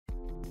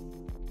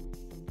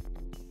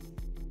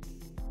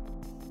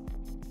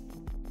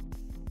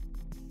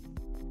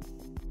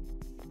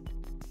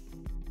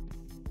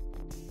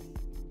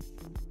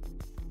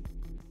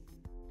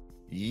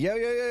Yo,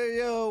 yo, yo,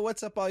 yo,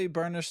 what's up, all you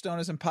burners,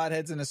 stoners, and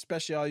potheads, and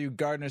especially all you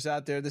gardeners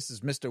out there? This is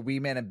Mr.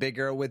 Weedman Big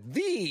Earl with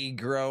the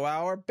Grow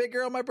Hour. Big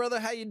Earl, my brother,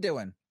 how you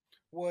doing?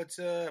 What's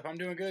up? I'm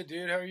doing good,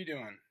 dude. How are you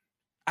doing?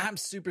 I'm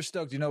super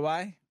stoked. You know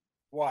why?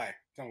 Why?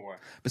 Tell me why.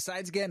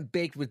 Besides getting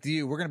baked with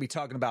you, we're going to be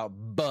talking about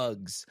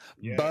bugs.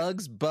 Yeah.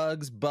 Bugs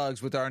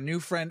with our new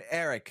friend,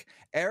 Erik.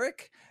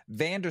 Erik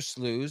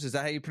VanDerSluys, is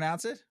that how you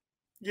pronounce it?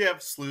 Yeah,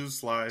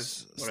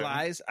 Slies.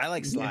 Slies? I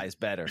like Slies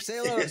better. Say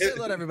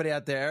hello to everybody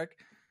out there, Erik.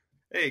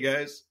 Hey,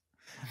 guys.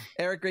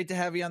 Erik, great to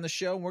have you on the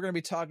show. We're going to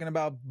be talking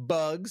about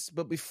bugs.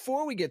 But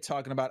before we get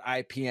talking about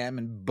IPM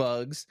and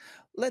bugs,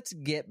 let's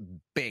get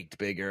baked,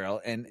 Big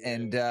Earl,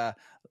 and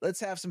let's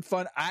have some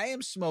fun. I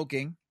am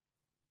smoking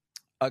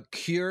a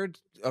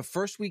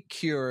first week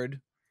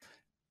cured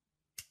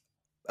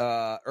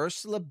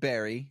Ursula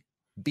Berry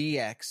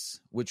BX,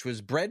 which was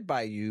bred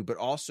by you, but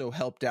also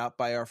helped out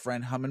by our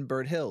friend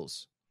Hummingbird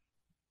Hills.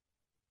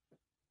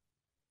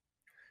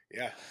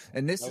 Yeah.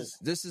 And this is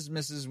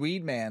Mrs.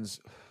 Weedman's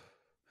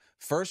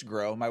first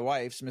grow. My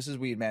wife's Mrs.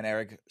 Weedman,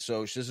 Erik.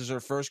 So this is her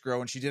first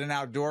grow, and she did an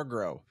outdoor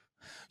grow.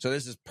 So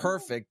this is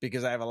perfect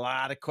because I have a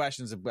lot of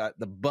questions about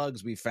the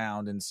bugs we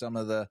found and some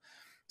of the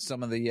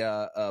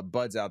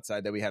buds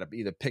outside that we had to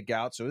either pick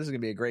out. So this is gonna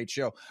be a great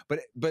show.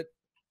 But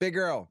Big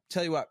Earl,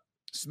 tell you what,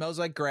 smells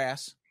like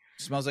grass,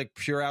 smells like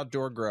pure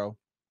outdoor grow,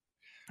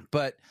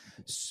 but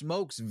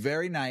smokes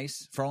very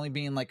nice for only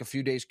being like a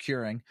few days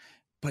curing.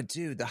 But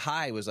dude, the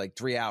high was like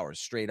 3 hours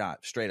straight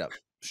up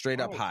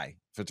high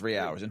for 3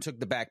 hours and took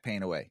the back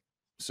pain away.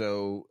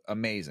 So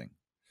amazing.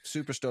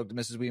 Super stoked.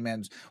 Mrs.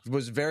 Weedman she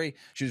was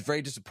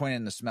very disappointed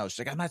in the smell. She's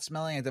like, I'm not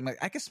smelling anything. I'm like,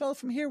 I can smell it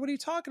from here. What are you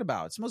talking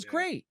about? It smells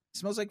great. It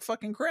smells like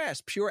fucking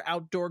grass, pure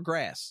outdoor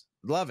grass.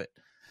 Love it.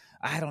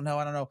 I don't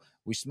know.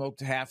 We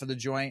smoked half of the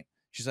joint.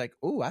 She's like,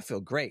 ooh, I feel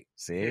great.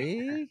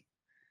 See?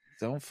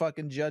 Don't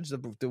fucking judge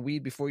the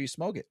weed before you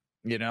smoke it,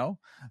 you know?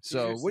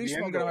 So what are you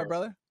smoking on, my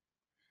brother?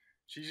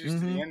 She's used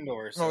to the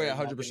indoors. So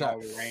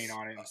 100%. Rain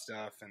on it and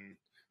stuff.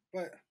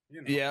 But,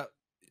 you know.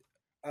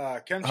 Yeah.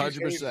 Kimchi haze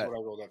is what I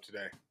rolled up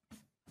today.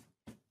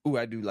 Ooh,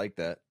 I do like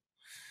that.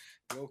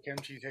 The old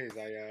kimchi haze.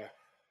 I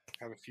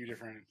have a few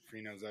different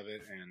phrenos of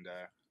it, and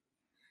I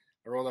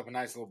rolled up a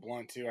nice little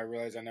blunt, too. I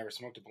realized I never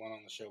smoked a blunt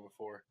on the show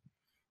before.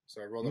 So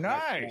I rolled up a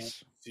nice blunt,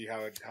 see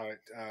how it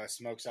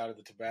smokes out of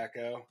the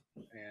tobacco,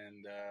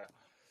 and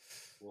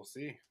we'll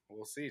see.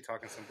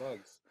 Talking some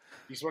bugs.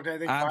 You smoked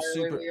anything fire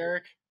lately,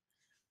 Erik?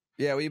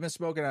 Yeah, what you been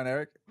smoking on,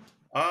 Erik?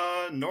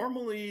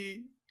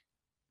 Normally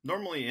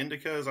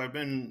indicas. I've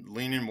been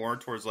leaning more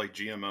towards like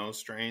GMO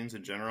strains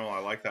in general. I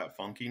like that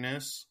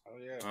funkiness. Oh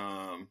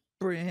yeah.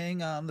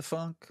 Bring on the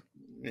funk.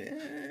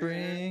 Yeah.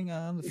 Bring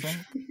on the funk.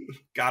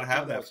 Gotta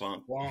have that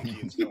funk.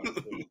 Wonky and stuff,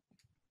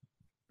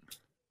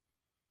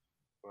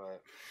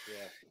 but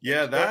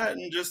yeah, that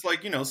and just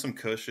like, some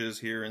cushes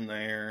here and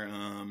there.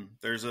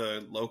 There's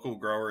a local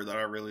grower that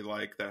I really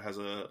like that has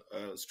a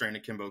strain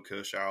of Kimbo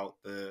Kush out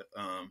that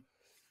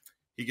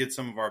he gets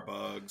some of our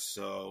bugs,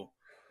 so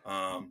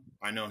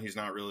I know he's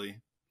not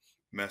really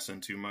messing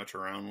too much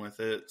around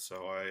with it.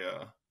 So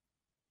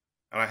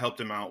I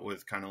helped him out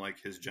with kind of like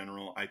his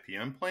general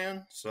IPM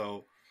plan.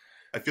 So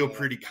I feel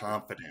pretty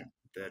confident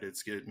that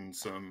it's getting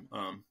some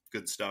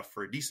good stuff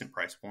for a decent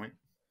price point.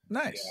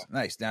 Nice.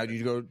 Now, do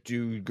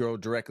you go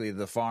directly to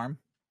the farm?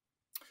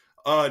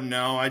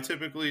 No, I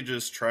typically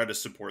just try to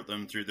support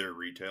them through their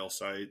retail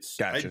sites.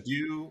 Gotcha.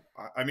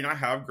 I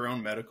have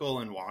grown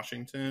medical in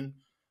Washington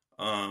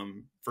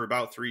for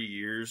about 3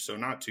 years, so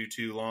not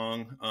too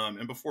long.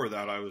 And before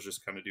that, I was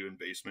just kind of doing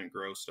basement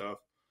grow stuff.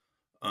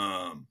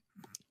 I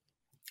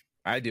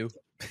do.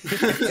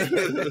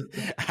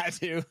 I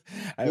do.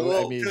 I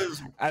love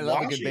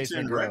a good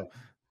basement grow.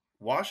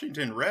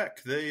 Washington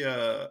Rec, they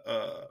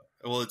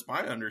it's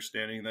my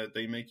understanding that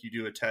they make you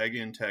do a tag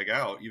in, tag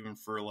out, even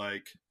for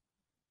like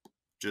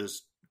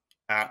just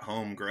at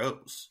home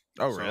grows.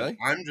 Oh, really?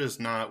 I'm just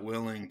not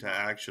willing to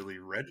actually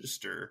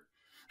register.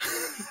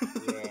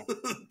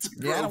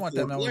 Yeah, I don't want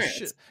them knowing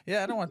shit.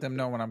 Yeah, I don't want them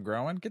knowing when I'm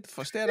growing.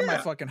 Stay out of my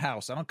fucking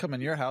house. I don't come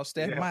in your house.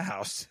 Stay in my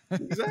house.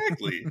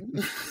 Exactly.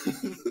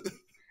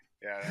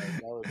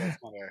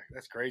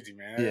 That's crazy,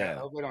 man. Yeah. I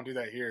hope they don't do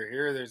that here.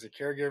 Here, there's a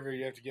caregiver.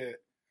 You have to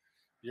get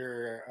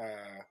your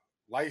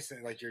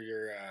license, like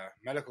your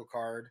medical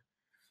card.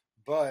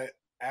 But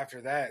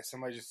after that,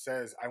 somebody just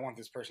says, "I want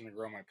this person to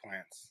grow my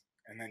plants,"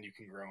 and then you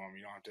can grow them.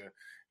 You don't have to.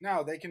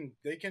 No,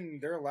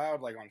 they're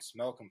allowed, like, on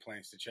smell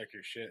complaints to check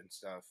your shit and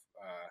stuff.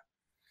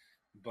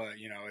 But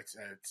it's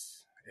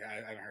I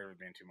haven't heard of it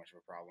being too much of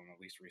a problem, at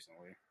least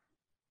recently.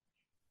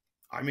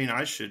 I mean,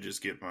 I should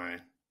just get my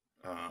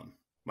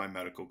my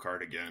medical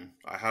card again.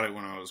 I had it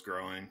when I was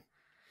growing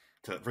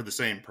for the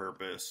same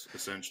purpose,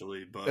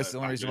 essentially. But that's the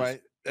only reason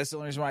why. That's the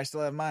only reason why I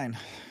still have mine,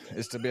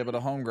 is to be able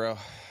to home grow.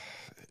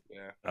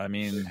 Yeah. I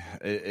mean,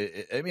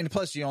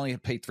 plus you only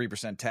pay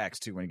 3% tax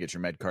too when you get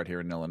your med card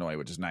here in Illinois,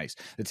 which is nice.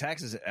 The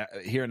taxes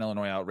here in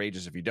Illinois are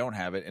outrageous if you don't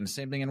have it, and the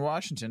same thing in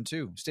Washington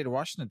too. State of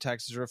Washington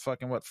taxes are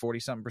fucking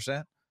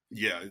 40-something%.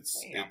 Yeah,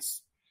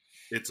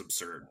 it's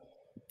absurd.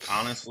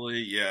 Honestly,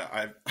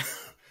 yeah,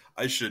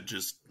 I should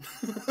just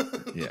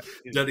Yeah.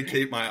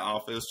 dedicate my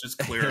office, just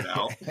clear it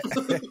out.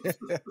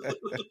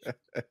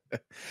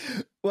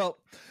 Well,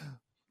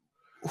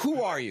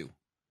 who are you?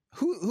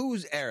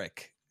 Who's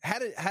Erik?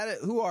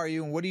 Who are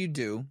you and what do you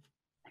do?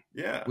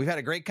 Yeah. We've had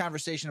a great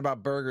conversation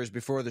about burgers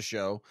before the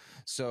show.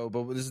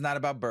 But this is not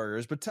about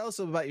burgers, but tell us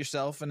about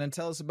yourself and then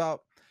tell us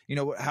about,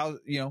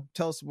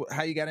 tell us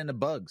how you got into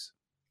bugs.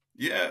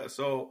 Yeah.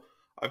 So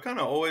I've kind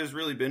of always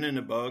really been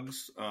into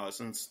bugs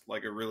since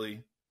like a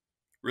really,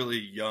 really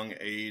young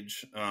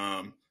age.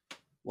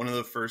 One of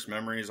the first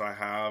memories I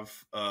have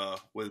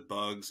with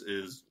bugs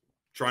is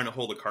trying to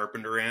hold a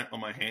carpenter ant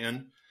on my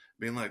hand,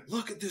 being like,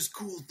 look at this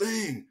cool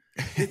thing.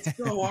 It's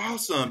so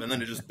awesome. And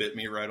then it just bit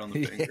me right on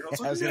the finger.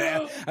 I was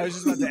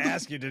just about to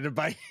ask you, did it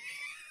bite?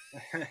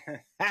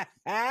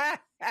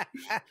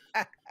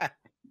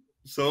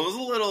 So it was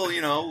a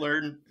little,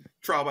 learned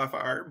trial by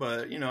fire,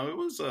 but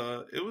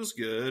it was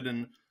good.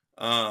 And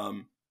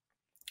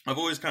I've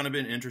always kind of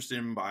been interested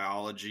in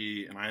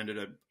biology, and I ended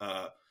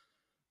up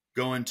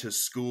going to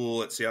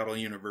school at Seattle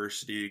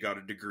University, got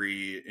a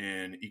degree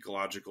in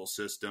ecological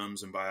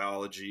systems and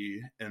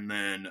biology. And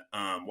then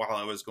while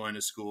I was going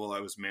to school,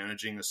 I was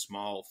managing a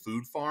small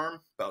food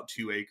farm, about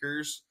 2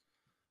 acres.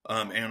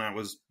 And I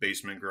was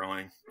basement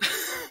growing.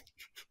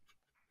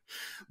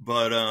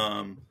 But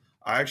I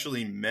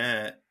actually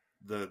met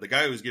the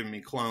guy who was giving me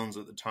clones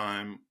at the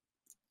time,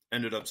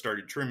 ended up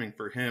started trimming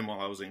for him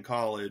while I was in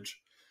college.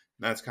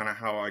 And that's kind of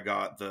how I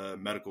got the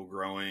medical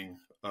growing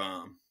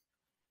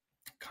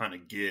kind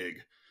of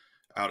gig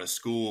out of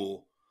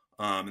school.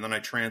 And then I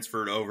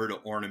transferred over to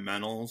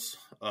ornamentals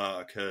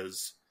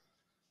because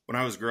when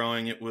I was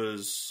growing,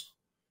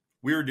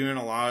 we were doing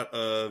a lot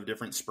of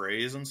different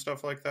sprays and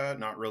stuff like that,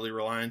 not really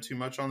relying too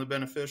much on the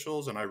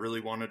beneficials. And I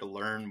really wanted to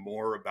learn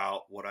more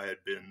about what I had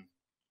been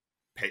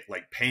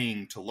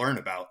paying to learn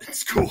about in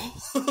school.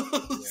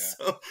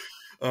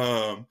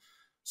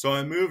 So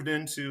I moved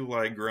into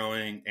like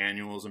growing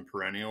annuals and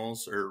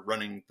perennials, or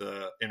running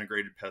the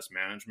integrated pest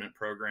management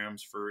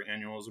programs for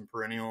annuals and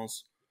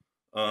perennials.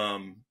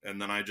 And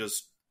then I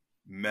just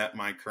met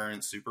my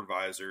current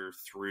supervisor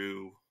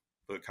through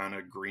the kind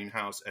of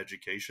greenhouse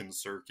education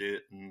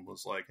circuit and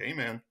was like, hey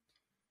man,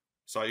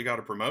 saw you got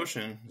a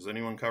promotion. Is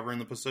anyone covering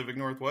the Pacific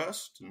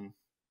Northwest? And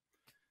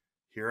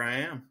here I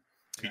am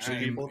teaching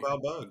people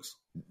about bugs.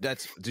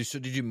 So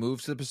did you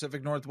move to the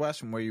Pacific Northwest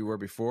from where you were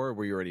before, or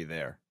were you already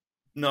there?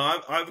 No,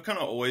 I've kind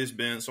of always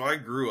been. So I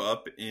grew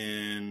up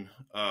in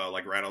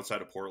like right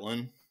outside of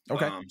Portland.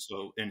 Okay.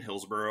 So in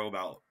Hillsboro,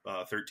 about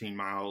 13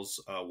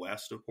 miles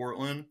west of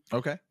Portland.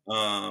 Okay.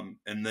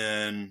 And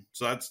then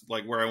so that's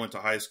like where I went to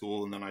high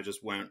school, and then I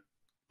just went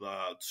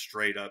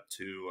straight up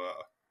to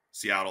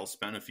Seattle.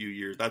 Spent a few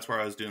years. That's where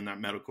I was doing that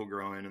medical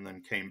growing, and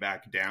then came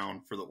back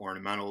down for the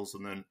ornamentals,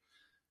 and then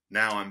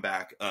now I'm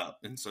back up.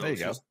 And so there you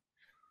go.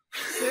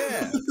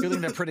 Yeah,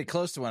 feeling they're pretty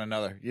close to one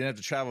another. You don't have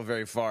to travel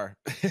very far.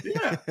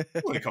 Yeah,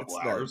 only a couple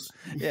hours.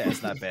 Yeah,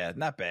 it's not bad.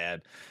 Not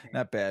bad.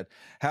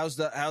 How's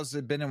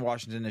it been in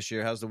Washington this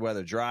year? How's the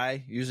weather?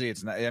 Dry? Usually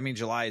it's not. I mean,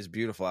 July is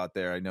beautiful out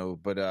there, I know,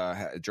 but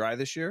dry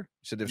this year?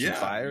 You said there's some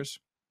fires?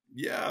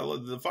 Yeah,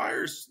 the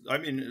fires, I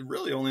mean,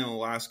 really only in the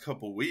last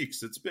couple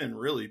weeks. It's been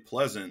really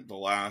pleasant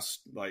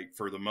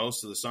for the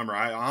most of the summer.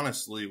 I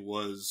honestly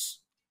was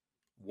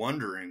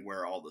wondering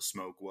where all the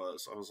smoke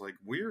was. I was like,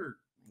 we're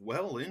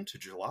well into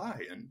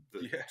July and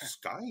the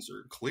skies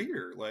are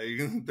clear. Like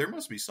there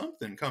must be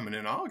something coming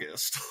in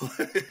August.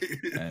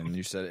 And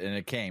you said, and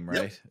it came,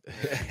 right?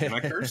 Yep. And I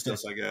cursed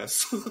us, I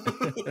guess.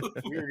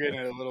 We were getting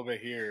it a little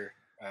bit here.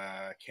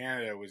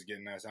 Canada was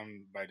getting us.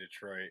 I'm by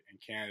Detroit, and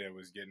Canada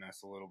was getting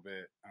us a little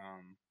bit.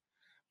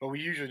 But we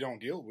usually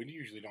don't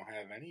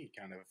have any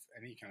kind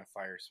of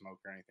fire smoke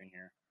or anything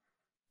here.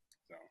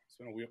 So it's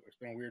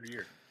been a weird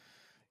year.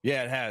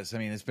 Yeah, it has. I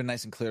mean, it's been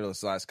nice and clear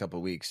this last couple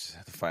of weeks.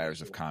 The fires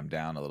have calmed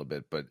down a little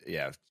bit, but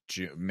yeah,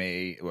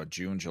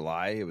 June,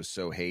 July, it was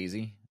so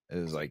hazy. It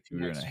was like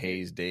we were in a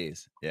haze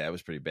days. Yeah, it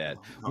was pretty bad.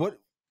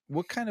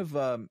 What kind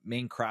of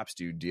main crops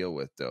do you deal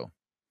with, though?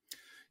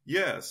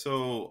 Yeah,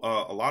 so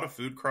a lot of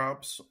food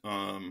crops,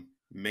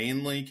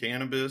 mainly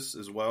cannabis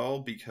as well,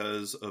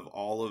 because of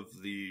all of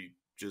the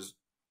just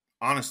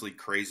honestly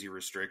crazy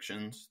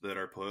restrictions that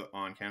are put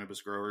on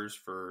cannabis growers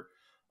for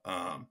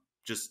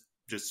just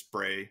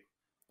spray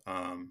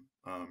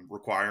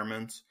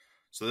requirements.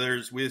 So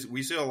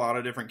we see a lot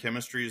of different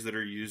chemistries that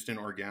are used in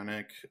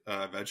organic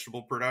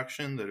vegetable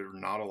production that are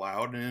not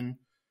allowed in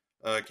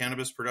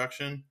cannabis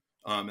production,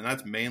 and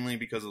that's mainly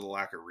because of the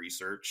lack of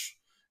research,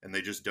 and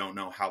they just don't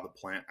know how the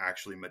plant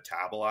actually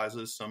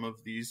metabolizes some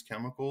of these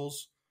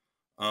chemicals.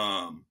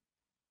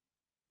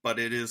 But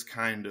it is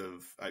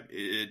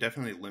it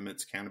definitely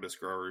limits cannabis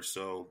growers,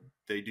 so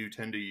they do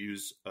tend to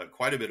use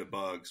quite a bit of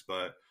bugs,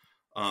 but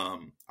I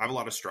have a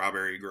lot of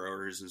strawberry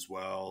growers as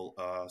well,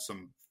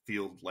 some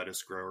field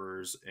lettuce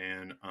growers,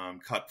 and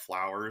cut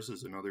flowers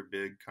is another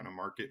big kind of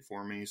market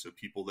for me. So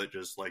people that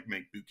just like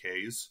make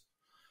bouquets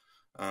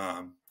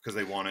because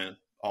they want to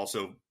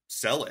also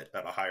sell it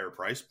at a higher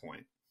price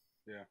point.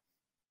 Yeah.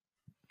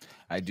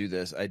 I do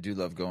this. I do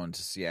love going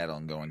to Seattle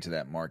and going to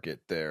that market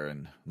there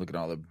and looking at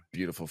all the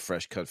beautiful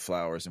fresh cut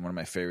flowers. And one of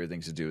my favorite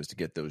things to do is to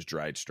get those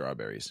dried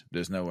strawberries.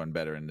 There's no one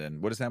better. And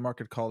then what is that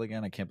market called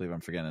again? I can't believe I'm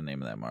forgetting the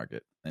name of that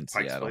market in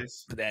Pike's Seattle.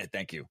 Place.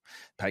 Thank you.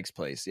 Pike's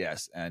Place.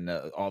 Yes. And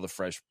all the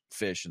fresh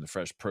fish and the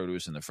fresh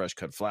produce and the fresh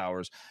cut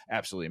flowers.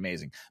 Absolutely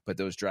amazing. But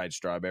those dried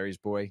strawberries,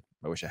 boy,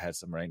 I wish I had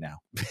some right now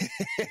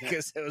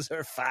because those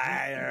are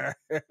fire.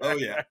 Oh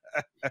yeah.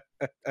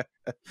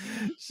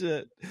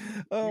 Shit.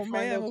 Oh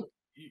man. Those,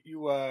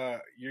 you a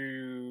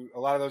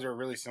lot of those are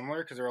really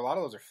similar because a lot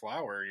of those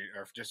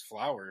are just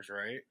flowers,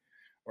 right?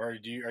 Or are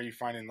you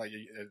finding like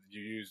you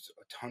use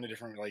a ton of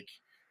different, like,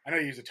 I know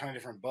you use a ton of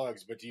different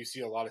bugs, but do you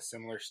see a lot of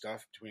similar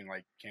stuff between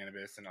like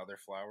cannabis and other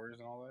flowers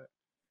and all that?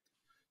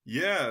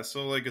 Yeah,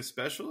 so like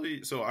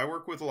especially, so I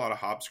work with a lot of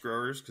hops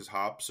growers because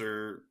hops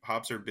are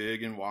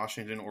big in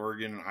Washington,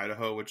 Oregon, and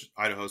Idaho, which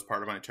Idaho is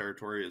part of my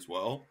territory as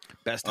well.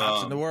 Best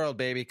hops in the world,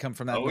 baby, come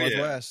from that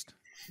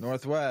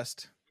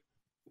Northwest.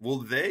 Well,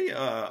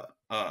 they're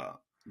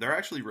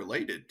actually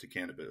related to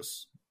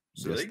cannabis.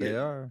 So yes, they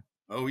are.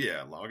 Oh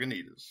yeah,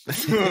 Lagunitas.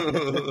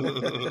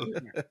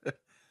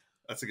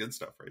 That's the good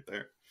stuff right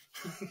there.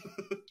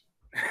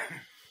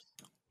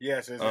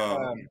 Yes.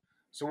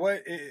 So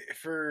what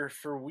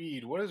for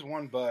weed? What is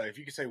one bug? If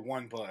you could say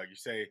one bug, you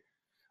say,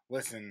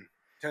 "Listen,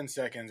 10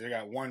 seconds. I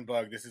got one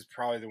bug. This is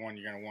probably the one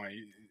you're gonna want."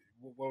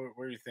 What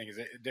do you think? Is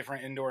it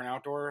different indoor and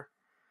outdoor?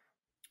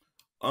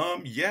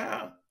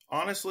 Yeah.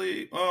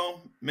 Honestly,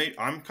 well,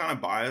 I'm kind of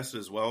biased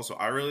as well. So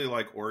I really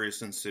like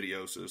Aureus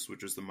insidiosus,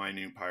 which is the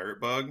minute pirate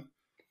bug.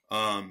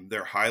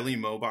 They're highly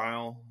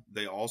mobile.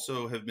 They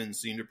also have been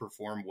seen to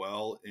perform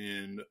well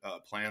in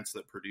plants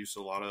that produce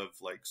a lot of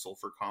like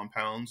sulfur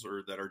compounds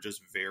or that are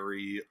just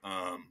very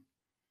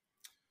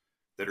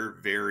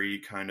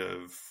kind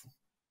of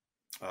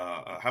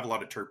have a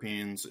lot of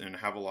terpenes and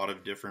have a lot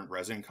of different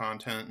resin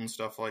content and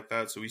stuff like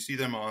that. So we see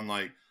them on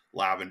like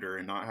lavender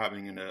and not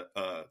having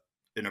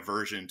an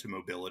aversion to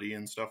mobility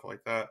and stuff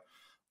like that.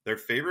 Their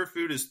favorite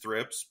food is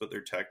thrips, but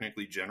they're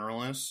technically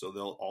generalists, so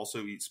they'll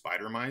also eat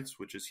spider mites,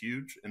 which is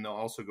huge, and they'll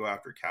also go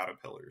after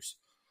caterpillars.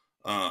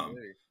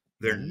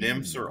 Their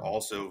nymphs are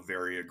also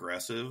very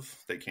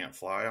aggressive. They can't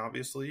fly,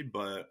 obviously,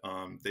 but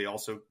they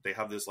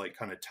have this like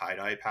kind of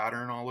tie-dye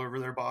pattern all over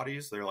their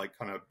bodies. They're like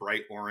kind of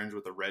bright orange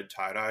with a red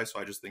tie-dye, so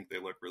I just think they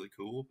look really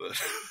cool. But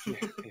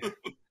yeah.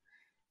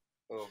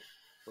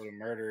 Little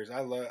murderers.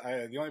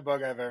 The only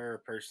bug I've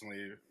ever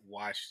personally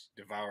watched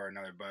devour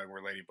another bug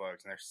were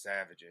ladybugs, and they're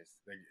savages.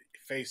 They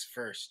face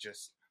first,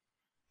 just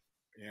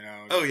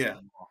Oh yeah.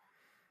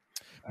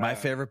 My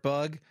favorite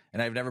bug,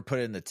 and I've never put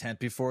it in the tent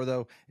before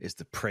though, is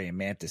the praying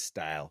mantis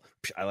style.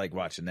 I like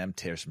watching them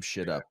tear some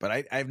shit up,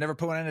 but I've never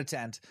put one in a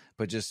tent.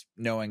 But just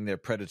knowing they're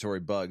predatory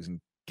bugs and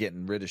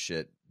getting rid of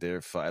shit,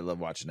 I love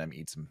watching them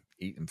eat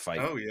and fight.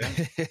 Oh yeah.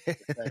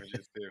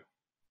 Savages too.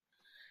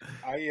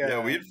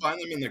 We'd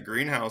find them in the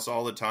greenhouse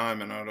all the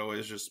time, and I'd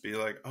always just be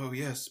like, "Oh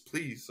yes,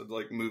 please." I'd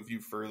like move you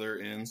further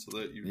in so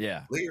that you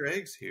lay your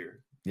eggs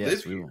here.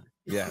 Yes, we will.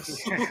 Yes,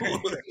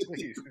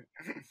 please.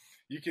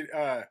 You could.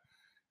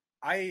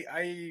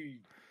 I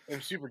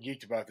am super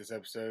geeked about this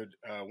episode.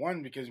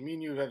 One, because me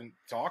and you haven't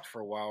talked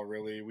for a while.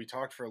 Really, we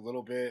talked for a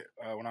little bit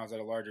when I was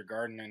at a larger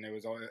garden, and it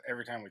was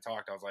every time we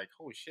talked, I was like,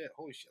 "Holy shit!"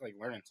 Like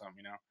learning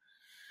something,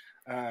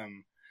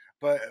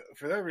 But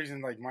for that reason,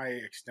 like my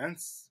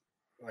extents.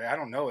 Like I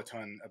don't know a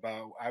ton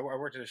about. I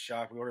worked at a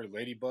shop. We ordered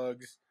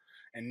ladybugs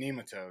and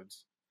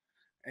nematodes,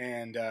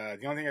 and the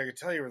only thing I could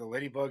tell you were the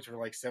ladybugs were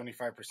like 75%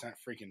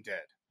 freaking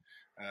dead.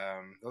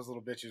 Those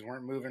little bitches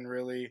weren't moving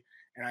really,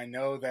 and I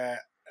know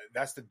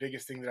that's the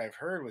biggest thing that I've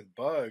heard with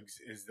bugs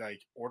is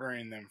like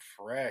ordering them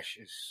fresh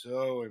is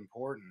so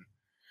important.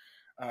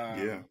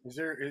 Is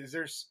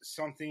there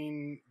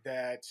something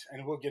that,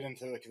 and we'll get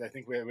into it because I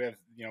think we have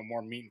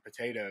more meat and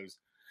potatoes.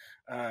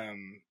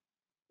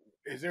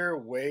 Is there a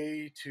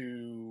way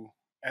to,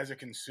 as a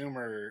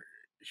consumer,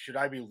 should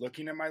I be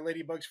looking at my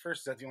ladybugs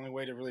first? Is that the only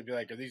way to really be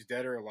like, are these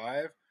dead or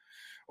alive?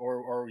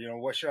 Or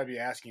what should I be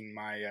asking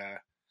my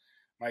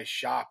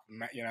shop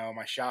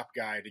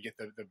guy to get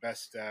the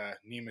best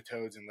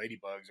nematodes and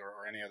ladybugs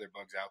or any other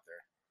bugs out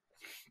there?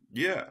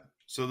 Yeah.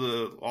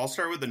 So I'll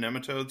start with the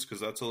nematodes because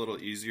that's a little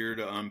easier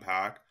to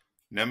unpack.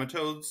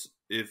 Nematodes,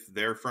 if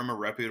they're from a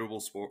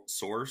reputable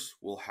source,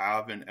 will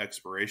have an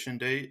expiration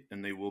date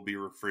and they will be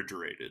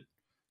refrigerated.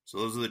 So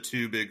those are the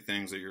two big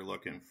things that you're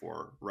looking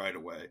for right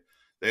away.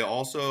 They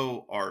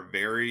also are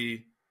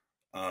very,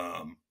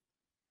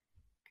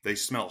 they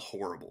smell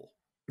horrible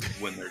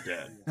when they're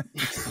dead.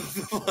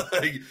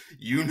 Like,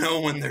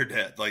 when they're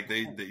dead, like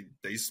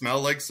they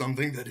smell like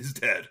something that is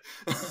dead.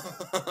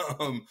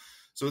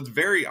 So it's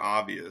very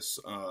obvious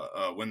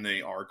when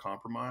they are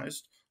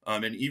compromised.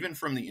 And even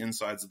from the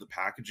insides of the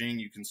packaging,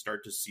 you can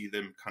start to see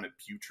them kind of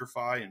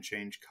putrefy and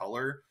change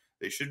color.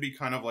 They should be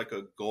kind of like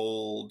a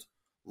gold,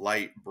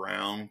 light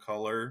brown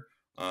color,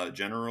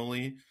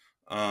 generally,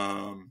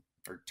 or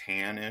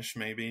tannish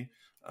maybe.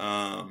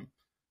 The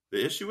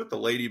issue with the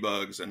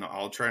ladybugs, and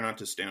I'll try not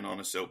to stand on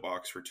a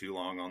soapbox for too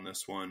long on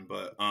this one,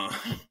 but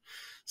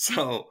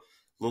so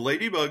The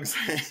ladybugs,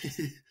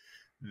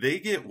 they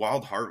get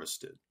wild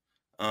harvested.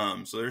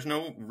 So there's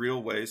no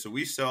real way. So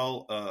we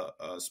sell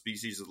a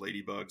species of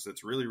ladybugs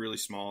that's really, really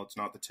small. It's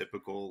not the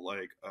typical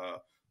like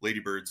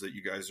ladybirds that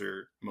you guys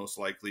are most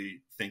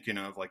likely thinking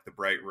of, like the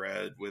bright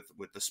red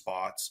with the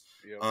spots.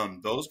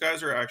 Yep. Those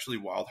guys are actually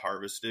wild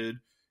harvested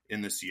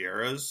in the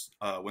Sierras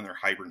when they're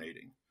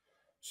hibernating.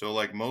 So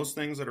like most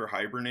things that are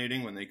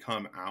hibernating, when they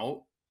come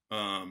out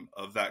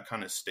of that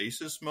kind of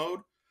stasis mode,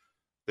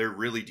 they're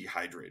really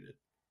dehydrated.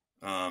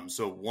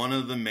 So one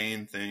of the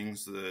main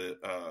things that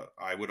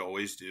I would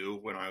always do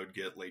when I would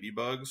get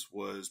ladybugs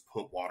was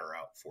put water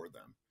out for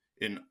them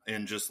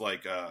in just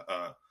like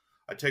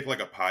I'd take like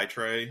a pie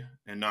tray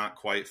and not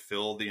quite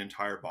fill the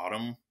entire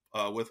bottom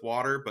with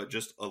water, but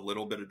just a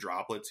little bit of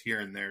droplets here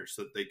and there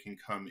so that they can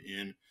come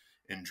in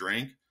and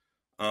drink.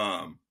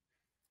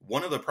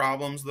 One of the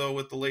problems though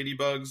with the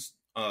ladybugs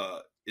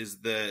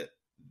is that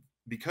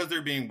because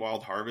they're being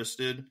wild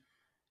harvested,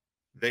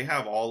 they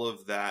have all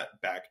of that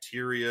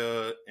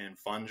bacteria and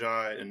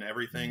fungi and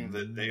everything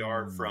that they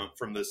are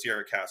from the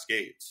Sierra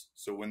Cascades.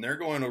 So when they're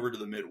going over to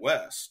the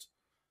Midwest,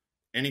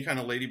 any kind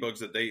of ladybugs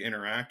that they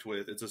interact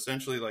with, it's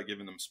essentially like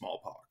giving them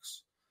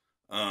smallpox.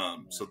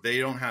 So they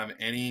don't have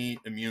any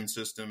immune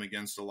system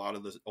against a lot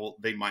of the, well,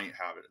 they might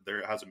have it.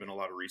 There hasn't been a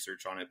lot of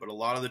research on it, but a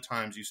lot of the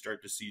times you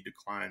start to see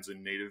declines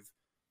in native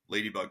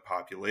ladybug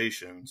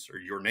populations or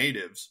your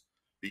natives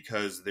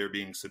because they're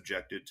being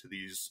subjected to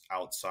these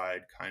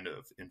outside kind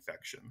of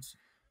infections.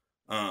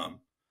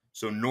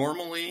 So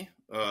normally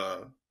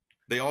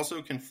they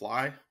also can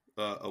fly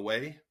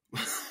away,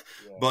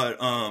 but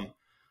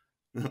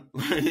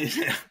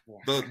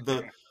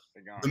the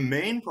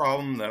main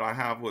problem that I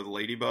have with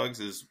ladybugs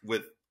is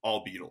with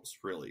all beetles,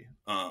 really.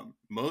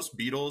 Most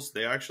beetles,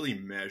 they actually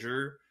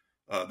measure,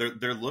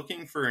 they're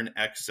looking for an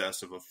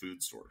excess of a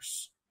food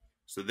source.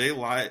 So they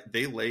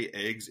lay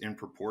eggs in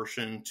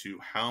proportion to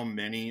how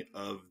many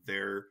of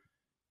their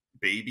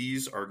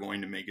babies are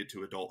going to make it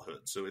to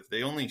adulthood. So if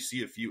they only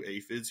see a few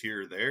aphids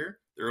here or there,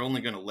 they're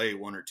only going to lay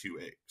 1 or 2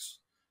 eggs.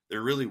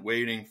 They're really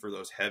waiting for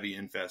those heavy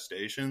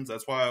infestations.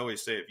 That's why I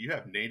always say, if you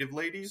have native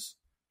ladies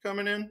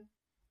coming in,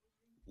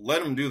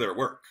 let them do their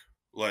work.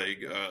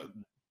 Like,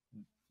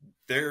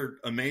 they're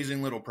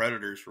amazing little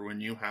predators for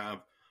when you have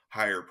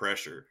higher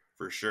pressure,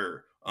 for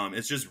sure.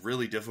 It's just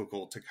really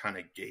difficult to kind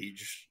of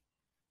gauge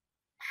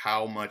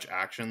how much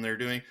action they're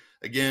doing.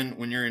 Again,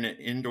 when you're in an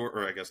indoor,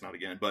 or I guess not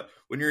again, but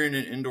when you're in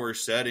an indoor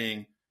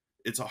setting,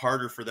 it's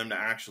harder for them to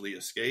actually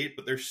escape,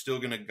 but they're still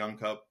going to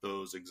gunk up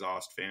those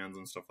exhaust fans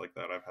and stuff like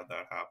that. I've had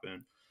that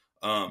happen.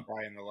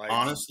 Frying the lights.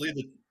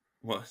 Honestly,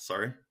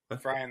 sorry?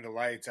 Frying the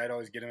lights. I'd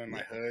always get them in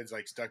my hoods,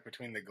 like stuck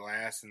between the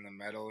glass and the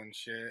metal and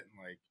shit.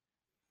 And like,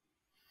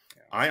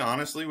 I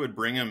honestly would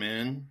bring them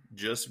in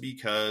just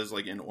because,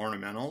 like in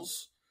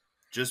ornamentals,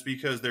 just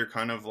because they're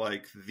kind of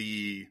like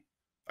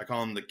I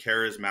call them the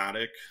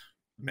charismatic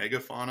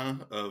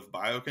megafauna of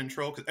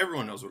biocontrol, because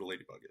everyone knows what a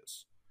ladybug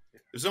is.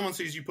 If someone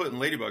sees you putting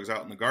ladybugs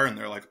out in the garden,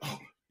 they're like, oh,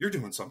 you're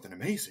doing something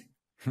amazing.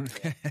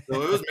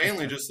 So it was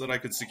mainly just that I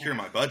could secure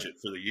my budget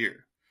for the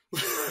year.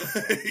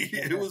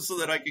 It was so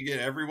that I could get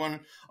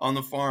everyone on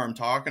the farm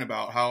talking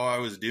about how I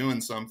was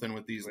doing something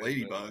with these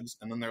ladybugs.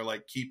 And then they're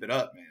like, keep it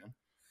up, man.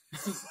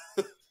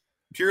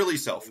 Purely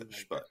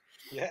selfish, but.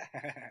 Yeah.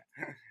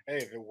 Hey,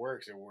 if it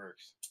works, it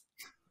works.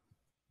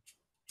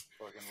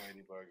 Fucking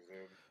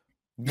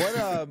ladybugs,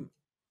 dude.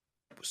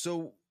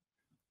 So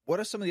what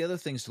are some of the other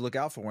things to look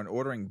out for when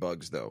ordering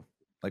bugs, though?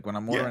 Like when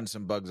I'm ordering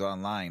some bugs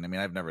online, I mean,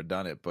 I've never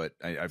done it, but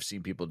I've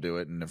seen people do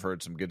it and I've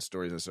heard some good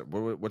stories.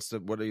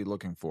 What are you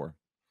looking for?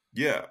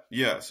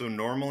 Yeah. So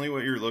normally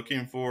what you're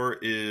looking for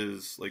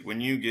is like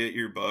when you get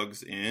your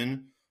bugs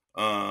in,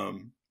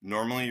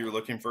 normally you're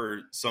looking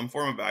for some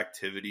form of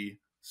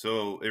activity.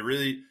 So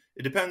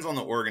it depends on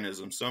the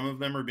organism. Some of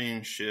them are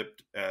being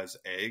shipped as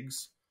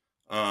eggs.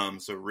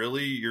 So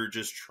really you're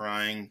just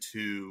trying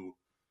to,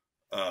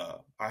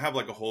 I have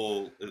like a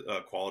whole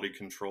quality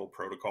control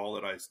protocol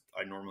that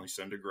I normally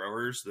send to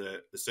growers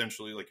that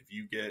essentially, like if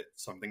you get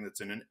something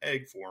that's in an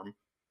egg form,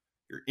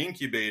 you're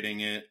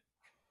incubating it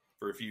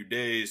for a few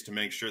days to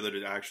make sure that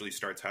it actually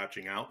starts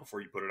hatching out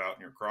before you put it out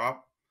in your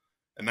crop.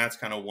 And that's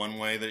kind of one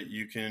way that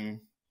you can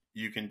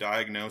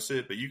diagnose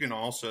it, but you can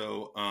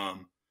also, a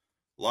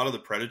lot of the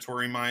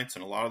predatory mites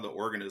and a lot of the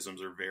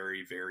organisms are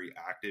very, very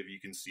active. You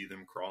can see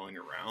them crawling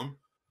around.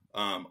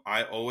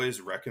 I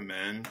always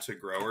recommend to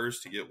growers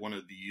to get one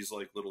of these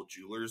like little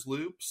jeweler's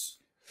loops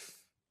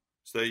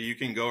so that you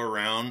can go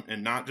around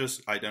and not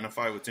just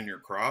identify what's in your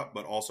crop,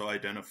 but also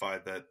identify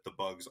that the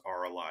bugs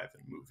are alive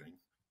and moving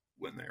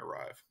when they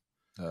arrive.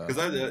 Because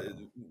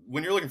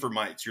when you're looking for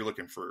mites,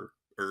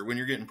 or when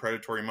you're getting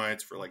predatory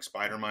mites for like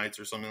spider mites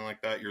or something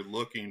like that, you're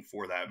looking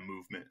for that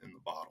movement in the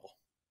bottle.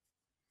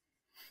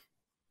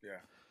 Yeah,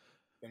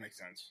 that makes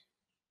sense.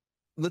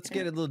 Let's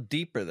get a little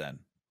deeper then.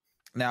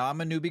 Now,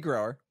 I'm a newbie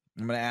grower.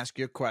 I'm going to ask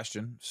you a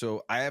question.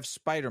 So I have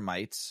spider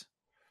mites.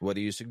 What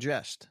do you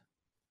suggest?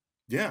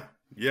 Yeah.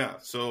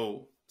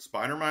 So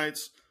spider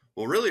mites,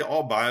 Well, really,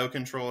 all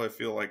biocontrol, I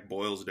feel like,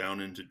 boils down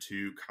into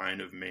two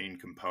kind of main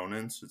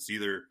components. It's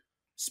either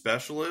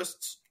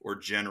specialists or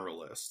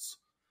generalists.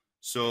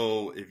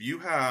 So if you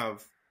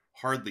have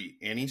hardly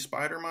any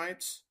spider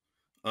mites,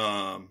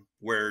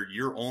 where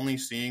you're only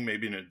seeing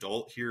maybe an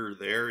adult here or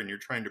there, and you're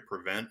trying to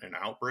prevent an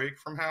outbreak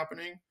from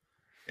happening,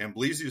 and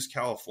Blesius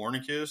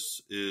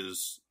californicus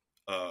is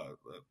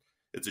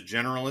it's a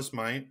generalist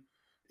mite.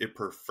 It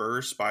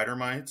prefers spider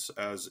mites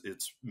as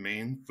its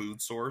main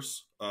food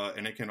source,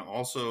 and it can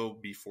also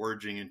be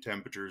foraging in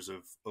temperatures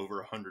of over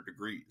 100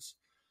 degrees.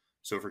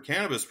 So for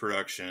cannabis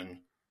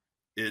production,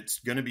 it's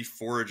going to be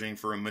foraging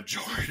for a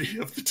majority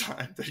of the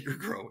time that you're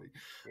growing.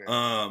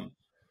 Yeah.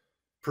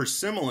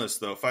 Persimilis,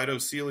 though,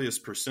 Phytocelius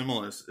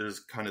persimilis is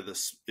kind of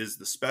is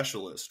the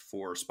specialist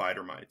for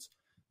spider mites.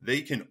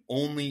 They can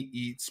only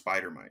eat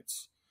spider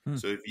mites.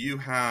 So if you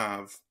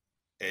have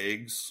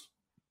eggs,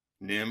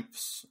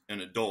 nymphs,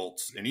 and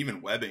adults, and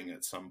even webbing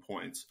at some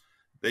points,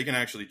 they can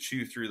actually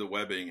chew through the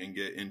webbing and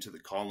get into the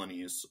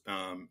colonies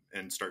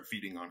and start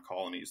feeding on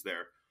colonies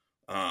there.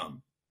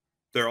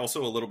 They're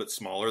also a little bit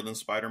smaller than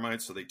spider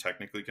mites, so they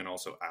technically can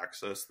also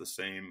access the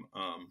same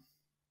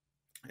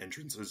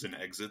entrances and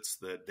exits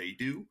that they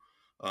do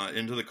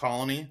into the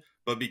colony.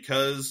 But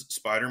because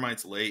spider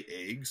mites lay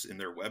eggs in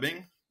their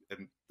webbing,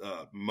 and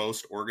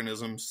most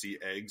organisms see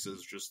eggs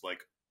as just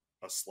like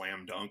a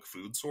slam dunk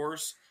food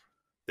source,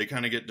 they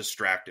kind of get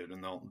distracted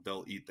and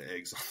they'll eat the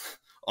eggs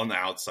on the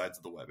outsides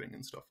of the webbing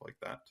and stuff like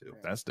that too.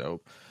 That's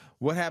dope.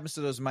 What happens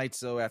to those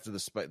mites though after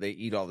they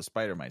eat all the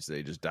spider mites? Do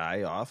they just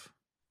die off?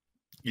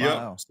 Yeah.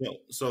 Wow.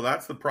 So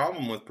that's the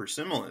problem with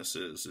persimilis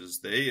is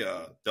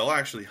they'll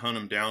actually hunt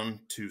them down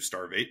to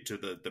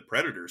the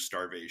predator's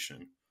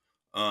starvation.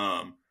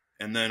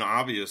 And then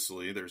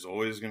obviously there's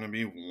always going to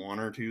be one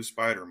or two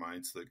spider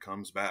mites that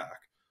comes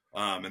back.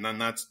 And then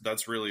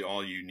that's really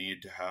all you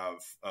need to have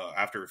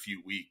after a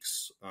few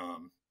weeks.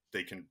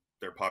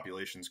 Their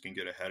populations can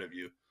get ahead of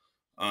you.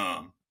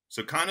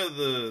 So kind of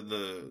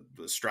the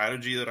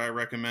strategy that I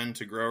recommend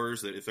to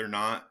growers, that if they're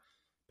not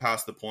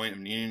past the point of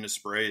needing to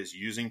spray, is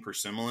using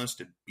persimilis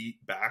to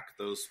beat back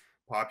those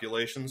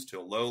populations to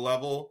a low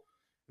level,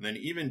 and then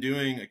even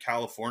doing a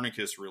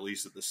californicus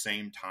release at the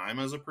same time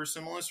as a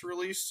persimilis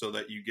release, so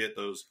that you get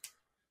those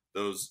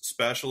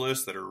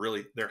specialists that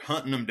are they're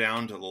hunting them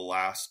down to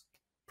the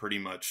pretty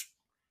much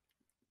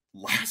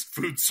last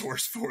food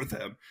source for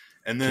them.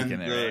 And then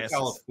the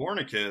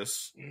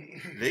californicus,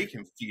 they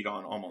can feed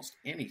on almost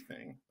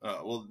anything.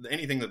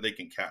 Anything that they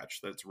can catch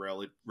that's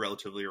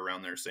relatively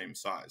around their same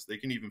size. They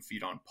can even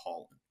feed on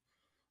pollen.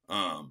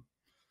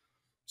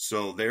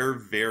 So they're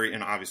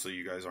and obviously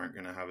you guys aren't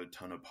going to have a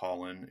ton of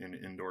pollen in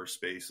indoor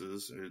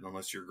spaces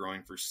unless you're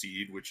growing for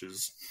seed, which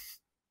is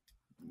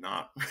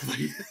not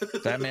really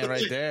that man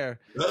right there.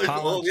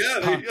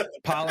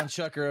 Pollen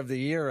chucker of the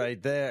year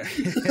right there.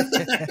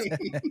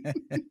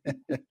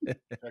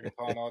 Chucking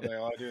pollen all day.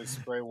 All I do is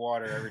spray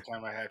water every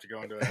time I have to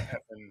go into a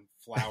effing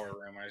flower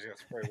room. I just got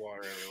to spray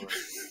water everywhere.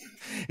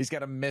 He's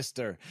got a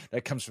mister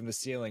that comes from the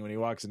ceiling when he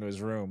walks into his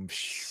room.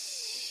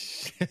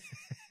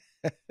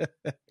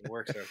 It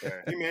works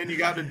okay. Hey man, you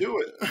got to do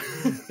it.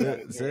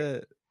 That's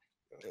it.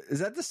 Is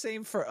that the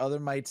same for other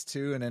mites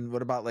too? And then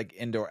what about like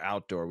indoor,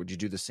 outdoor? Would you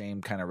do the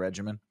same kind of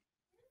regimen?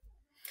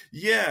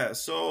 Yeah.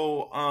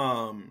 So,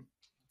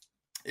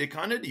 it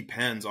kind of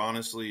depends,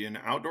 honestly. In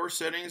outdoor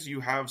settings,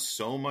 you have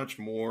so much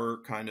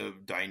more kind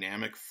of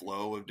dynamic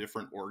flow of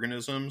different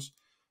organisms.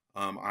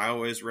 I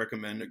always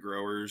recommend to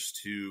growers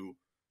to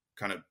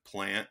kind of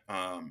plant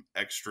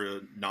extra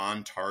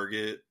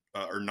non-target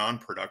or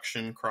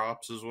non-production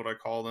crops is what I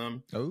call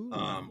them.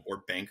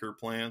 Or banker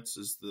plants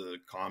is the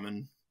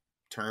common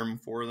term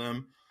for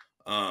them.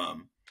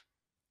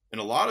 And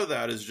a lot of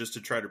that is just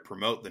to try to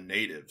promote the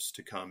natives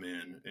to come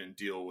in and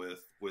deal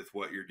with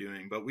what you're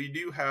doing. But we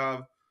do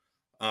have,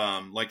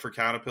 like for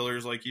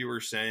caterpillars, like you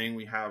were saying,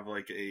 we have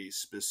like a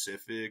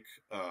specific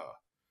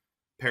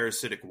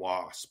parasitic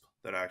wasp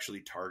that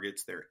actually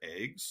targets their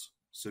eggs.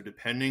 So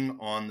depending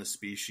on the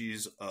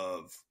species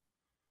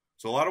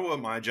so a lot of what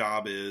my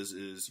job is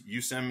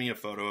you send me a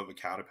photo of a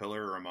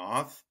caterpillar or a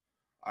moth,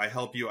 I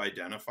help you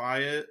identify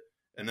it,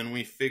 and then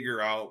we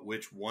figure out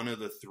which one of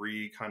the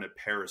three kind of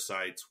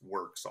parasites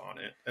works on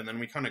it. And then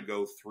we kind of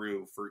go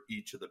through for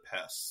each of the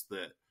pests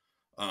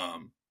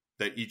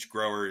that each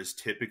grower is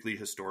typically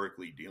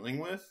historically dealing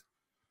with.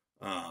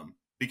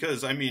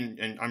 Because I mean,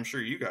 and I'm sure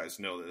you guys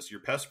know this,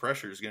 your pest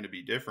pressure is going to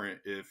be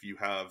different if you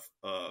have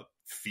a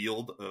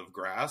field of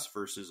grass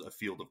versus a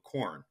field of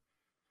corn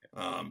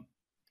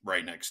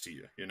right next to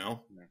you, you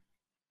know?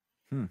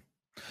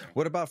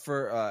 What about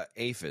for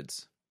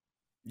aphids?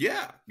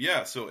 Yeah.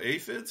 So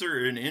aphids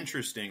are an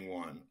interesting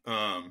one.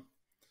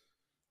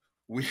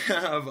 We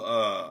have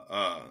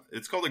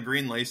it's called a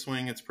green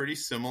lacewing. It's pretty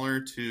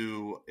similar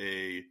to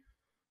a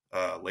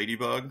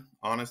ladybug.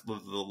 Honestly,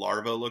 the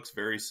larva looks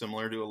very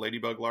similar to a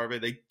ladybug larvae.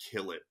 They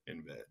kill it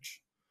in veg,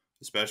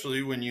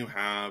 especially when you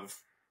have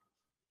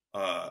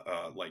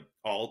like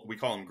all, we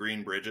call them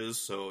green bridges.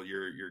 So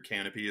your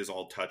canopy is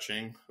all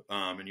touching,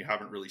 and you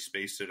haven't really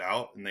spaced it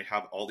out, and they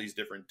have all these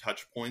different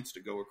touch points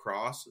to go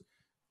across.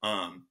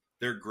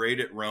 They're great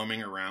at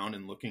roaming around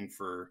and looking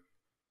for,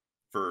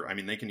 I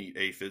mean, they can eat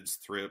aphids,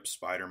 thrips,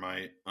 spider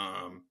mite.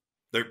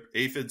 Their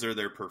aphids are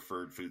their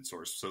preferred food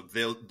source. So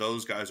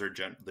those guys are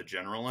the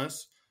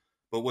generalists.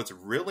 But what's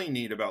really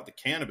neat about the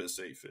cannabis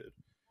aphid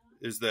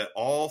is that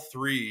all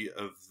three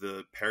of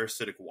the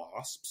parasitic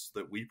wasps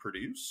that we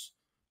produce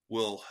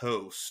will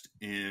host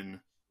in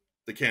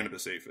the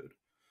cannabis aphid.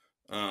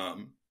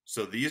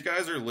 So these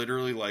guys are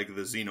literally like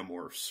the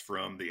xenomorphs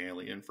from the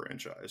Alien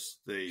franchise.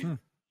 They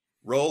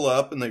roll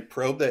up and they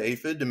probe the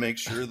aphid to make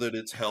sure that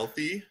it's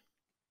healthy,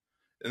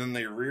 and then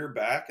they rear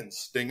back and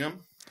sting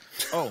them.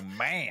 Oh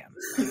man,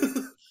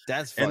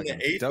 that's fucking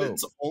and the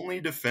aphid's dope. only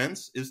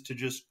defense is to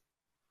just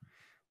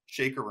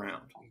shake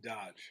around,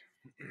 dodge.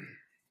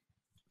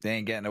 They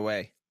ain't getting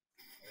away.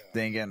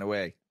 They ain't getting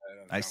away.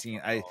 I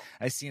seen I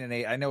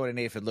know what an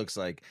aphid looks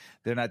like.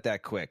 They're not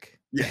that quick.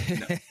 Yeah,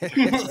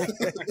 no.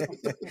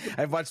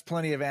 I've watched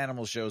plenty of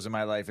animal shows in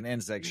my life and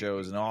insect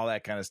shows and all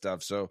that kind of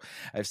stuff. So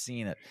I've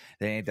seen it.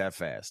 They ain't that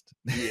fast.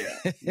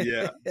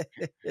 Yeah.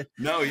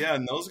 No, yeah.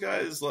 And those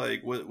guys,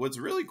 like, what's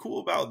really cool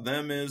about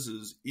them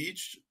is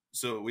each,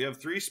 so we have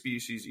 3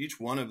 species. Each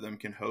one of them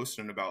can host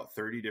in about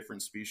 30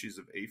 different species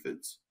of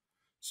aphids.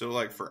 So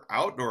like for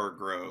outdoor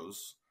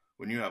grows,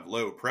 when you have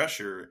low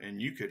pressure,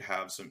 and you could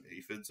have some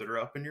aphids that are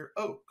up in your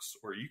oaks,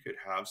 or you could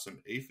have some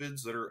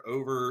aphids that are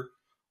over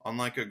on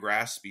like a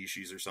grass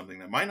species or something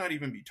that might not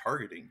even be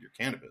targeting your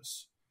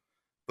cannabis.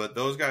 But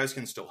those guys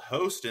can still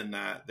host in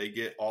that. They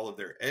get all of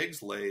their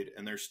eggs laid,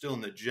 and they're still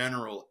in the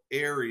general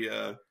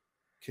area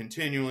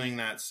continuing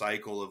that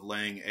cycle of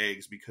laying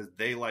eggs, because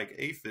they, like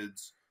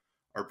aphids,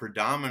 are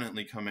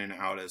predominantly coming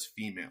out as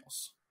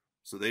females.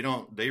 So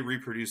they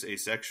reproduce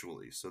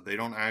asexually. So they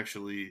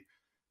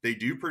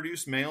do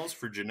produce males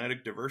for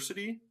genetic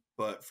diversity,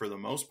 but for the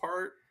most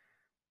part,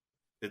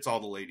 it's all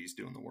the ladies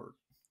doing the work.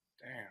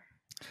 Damn.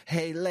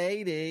 Hey,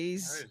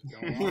 ladies.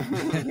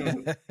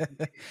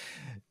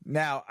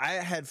 Now, I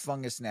had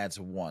fungus gnats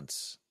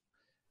once,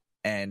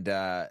 and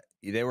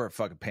they were a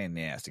fucking pain in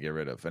the ass to get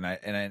rid of. And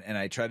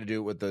I tried to do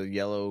it with the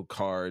yellow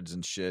cards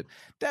and shit.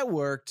 That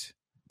worked,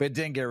 but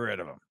didn't get rid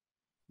of them.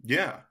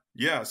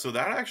 Yeah. So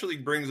that actually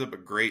brings up a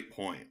great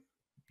point.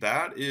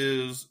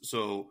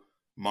 So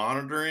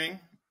monitoring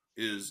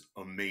is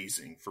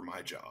amazing for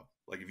my job.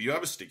 Like, if you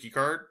have a sticky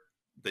card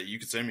that you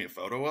could send me a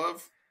photo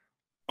of,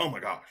 oh my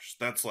gosh,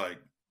 that's like,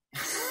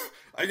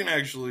 I can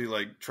actually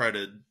like try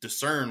to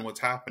discern what's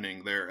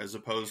happening there, as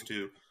opposed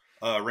to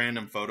a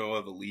random photo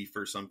of a leaf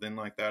or something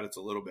like that. It's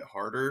a little bit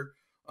harder,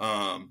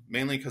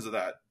 mainly because of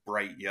that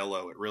bright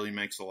yellow. It really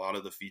makes a lot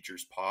of the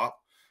features pop.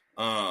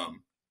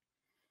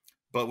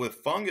 But with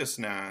fungus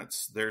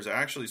gnats, there's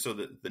actually, so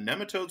the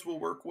nematodes will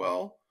work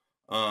well.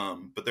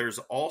 But there's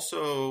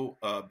also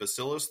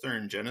Bacillus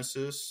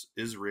thuringiensis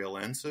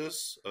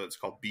israelensis. It's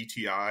called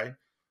BTI.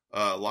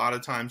 A lot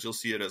of times you'll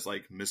see it as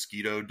like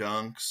mosquito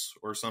dunks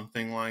or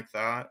something like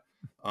that.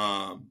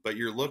 But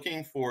you're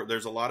looking for,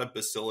 there's a lot of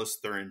Bacillus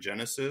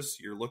thuringiensis.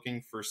 You're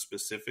looking for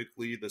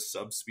specifically the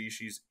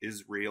subspecies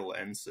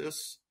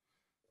israelensis,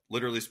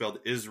 literally spelled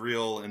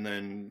Israel and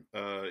then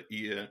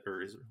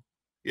Enis.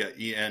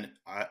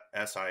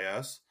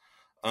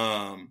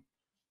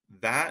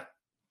 That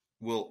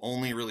will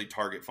only really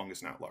target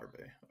fungus gnat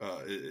larvae.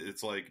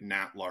 It's like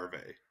gnat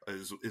larvae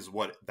is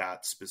what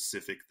that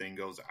specific thing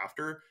goes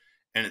after.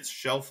 And its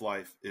shelf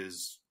life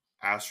is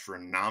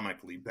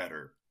astronomically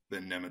better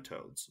than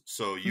nematodes.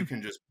 So you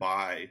can just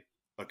buy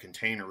a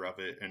container of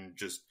it and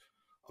just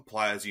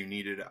apply as you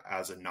need it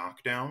as a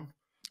knockdown.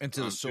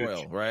 Into the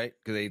soil, right?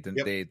 Because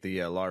they ate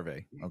the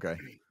larvae. Okay.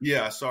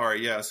 Yeah,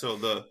 sorry. Yeah, so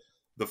the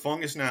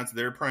fungus gnats,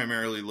 they're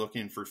primarily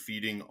looking for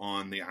feeding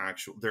on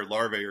their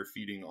larvae are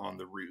feeding on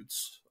the root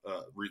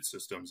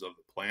systems of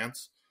the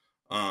plants.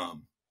 Yeah,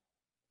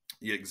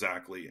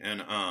 exactly.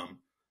 And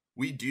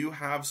we do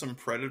have some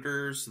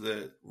predators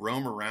that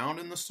roam around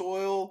in the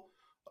soil.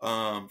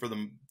 For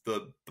the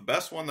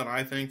best one that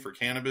I think for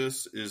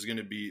cannabis is going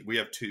to be, we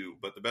have 2,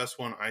 but the best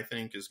one I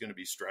think is going to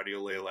be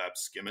Stratiolaelab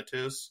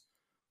schimatus,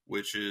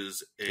 which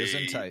is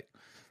Isn't tight.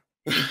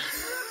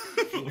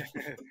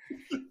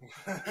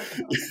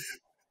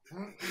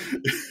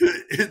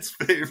 its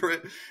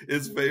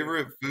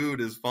favorite food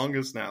is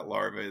fungus gnat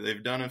larvae.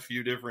 They've done a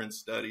few different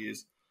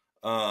studies,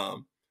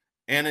 and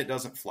it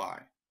doesn't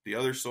fly. The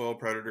other soil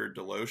predator,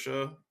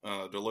 Delosia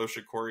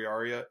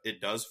coriaria, it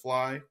does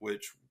fly,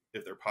 which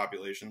if their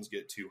populations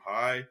get too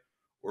high,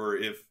 or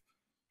if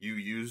you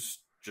use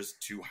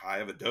just too high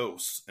of a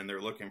dose and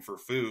they're looking for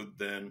food,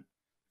 then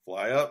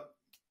fly up,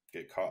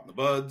 get caught in the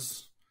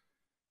buds,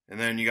 and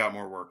then you got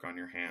more work on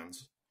your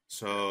hands.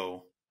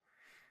 So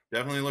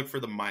definitely look for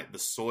the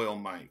soil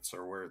mites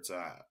are where it's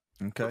at.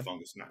 Okay. For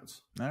fungus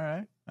gnats. All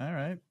right.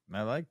 I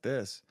like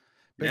this.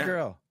 Big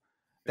Girl.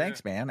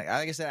 Thanks, man. Like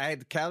I said, I had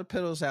the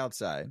caterpillars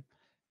outside,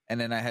 And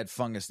then I had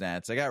fungus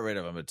gnats. I got rid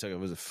of them.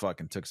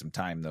 Took some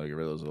time though to get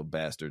rid of those little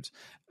bastards.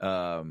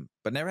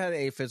 But never had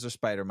aphids or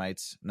spider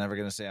mites. Never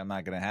gonna say I'm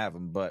not gonna have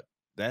them, but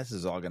this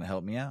is all gonna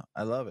help me out.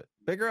 I love it.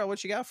 Big Earl,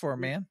 what you got for him,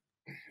 man?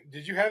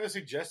 Did you have a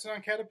suggestion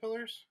on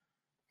caterpillars?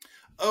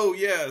 Oh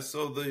yeah,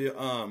 so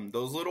the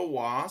those little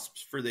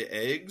wasps for the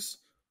eggs,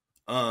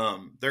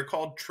 they're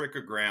called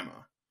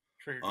trichogramma.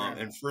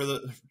 And for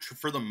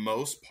the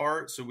most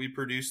part, so we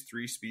produce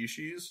 3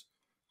 species.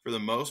 For the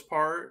most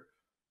part,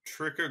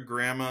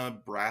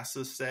 Trichogramma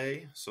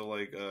brassicae. So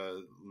like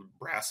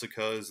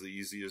brassica is the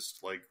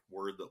easiest like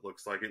word that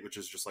looks like it, which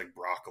is just like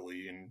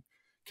broccoli and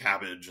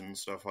cabbage and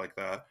stuff like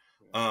that.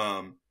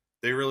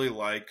 They really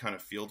like kind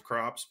of field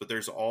crops, but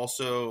there's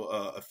also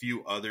a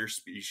few other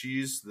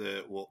species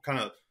that will kind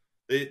of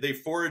they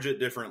forage at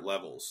different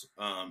levels,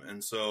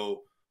 and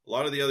so a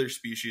lot of the other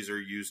species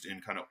are used in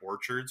kind of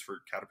orchards for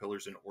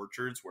caterpillars in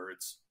orchards where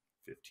it's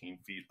 15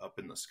 feet up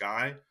in the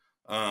sky.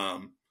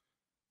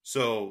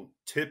 So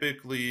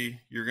typically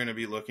you're going to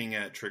be looking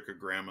at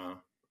Trichogramma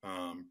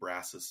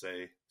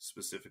brassicae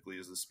specifically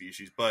as the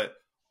species, but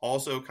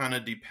also kind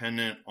of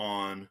dependent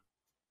on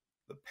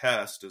the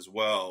pest as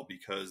well,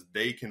 because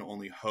they can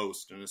only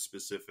host in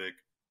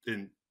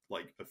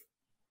like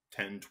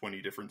 10,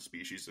 20 different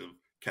species of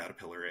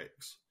caterpillar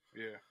eggs.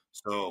 Yeah.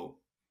 So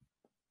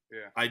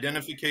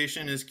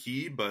identification is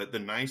key, but the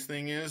nice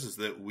thing is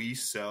that we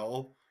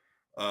sell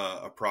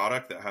a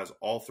product that has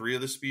all 3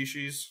 of the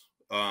species,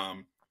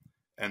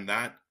 and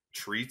that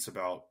treats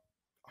about,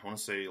 I want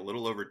to say, a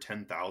little over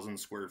 10,000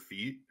 square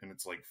feet, and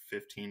it's like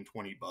 $15-20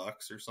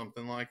 or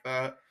something like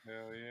that.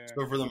 Hell yeah.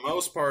 So for the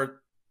most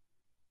part,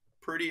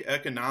 pretty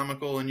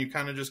economical, and you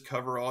kind of just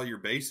cover all your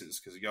bases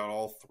because you got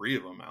all 3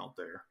 of them out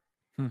there.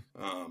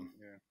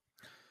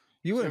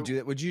 You wouldn't do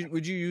that. Would you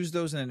use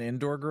those in an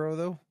indoor grow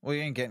though? Well,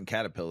 you ain't getting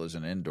caterpillars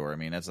in indoor. I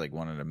mean, that's like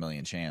 1 in a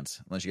million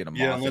chance, unless you get a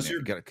moth.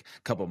 You got a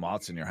couple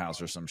moths in your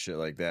house or some shit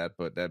like that.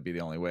 But that'd be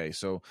the only way.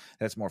 So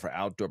that's more for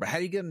outdoor. But how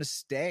do you get them to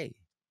stay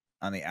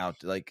on the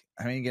out? Like,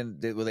 how many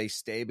will they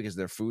stay because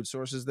their food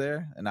source is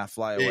there and not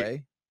fly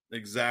away?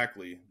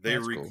 Exactly. They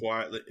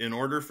require, in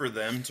order for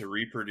them to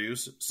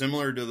reproduce,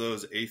 similar to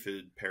those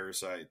aphid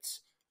parasites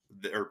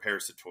or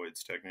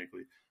parasitoids,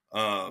 technically,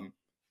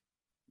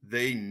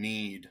 they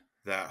need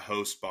that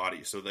host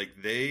body. So like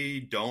they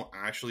don't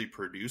actually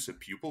produce a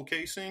pupal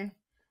casing.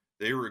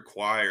 They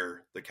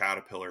require the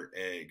caterpillar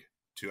egg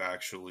to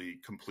actually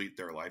complete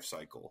their life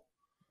cycle.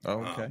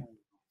 Oh, okay.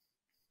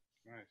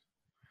 Nice.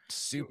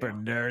 Super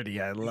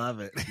nerdy. I love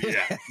it.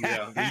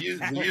 Yeah. They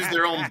use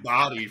their own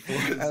body for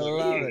it. I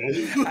love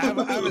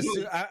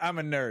it. I'm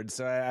a nerd,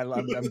 so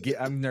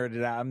I'm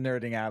nerded out. I'm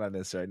nerding out on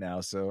this right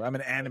now. So I'm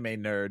an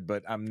anime nerd,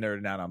 but I'm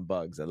nerding out on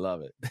bugs. I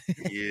love it.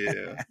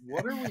 Yeah.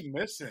 What are we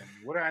missing?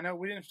 I know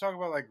we didn't talk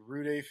about like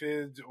root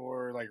aphids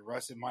or like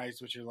russet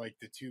mites, which are like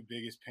the 2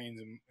 biggest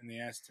pains in the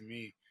ass to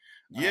me.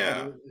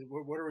 Yeah.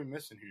 What are we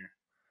missing here?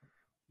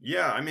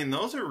 Yeah, I mean,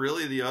 those are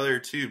really the other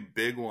 2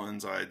 big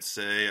ones, I'd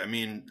say. I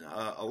mean,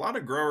 a lot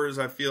of growers,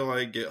 I feel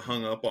like, get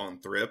hung up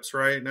on thrips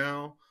right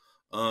now.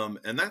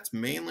 And that's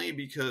mainly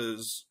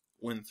because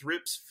when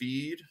thrips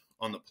feed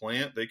on the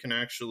plant, they can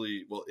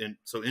actually, in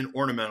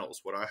ornamentals,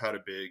 what I had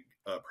a big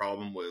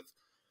problem with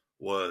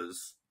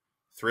was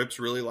thrips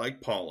really like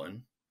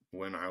pollen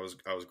when I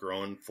was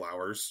growing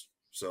flowers.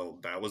 So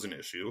that was an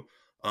issue.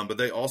 But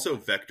they also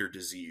vector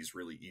disease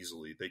really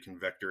easily. They can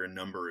vector a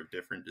number of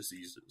different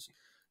diseases.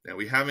 Now,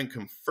 we haven't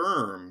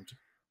confirmed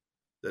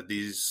that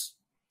these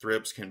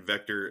thrips can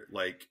vector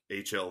like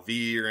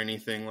HLV or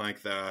anything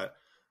like that.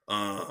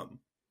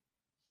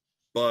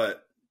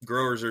 But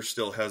growers are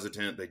still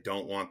hesitant. They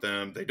don't want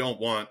them. They don't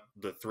want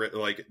the thrip.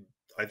 Like,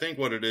 I think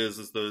what it is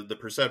the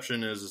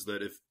perception is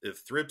that if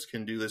thrips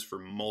can do this for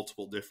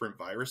multiple different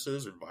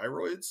viruses or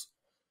viroids,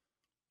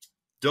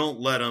 don't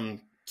let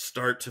them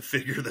start to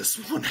figure this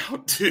one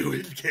out too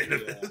in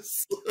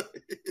cannabis.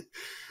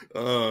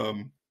 Yeah.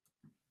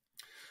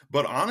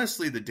 But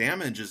honestly, the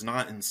damage is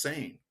not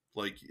insane.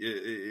 Like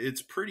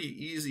it's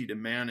pretty easy to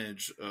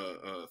manage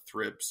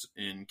thrips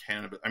in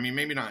cannabis. I mean,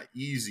 maybe not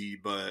easy,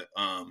 but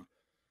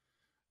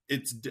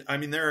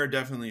there are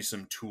definitely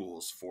some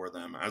tools for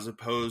them as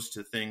opposed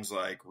to things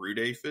like root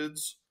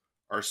aphids.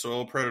 Our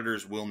soil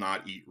predators will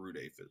not eat root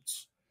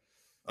aphids.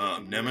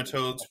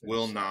 Nematodes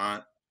will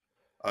not.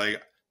 I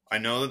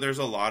know that there's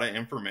a lot of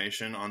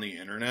information on the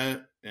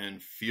internet,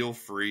 and feel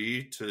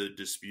free to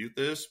dispute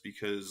this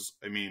because,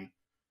 I mean,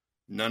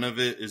 none of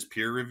it is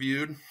peer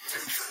reviewed.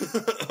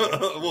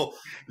 Well,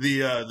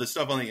 the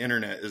stuff on the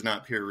internet is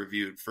not peer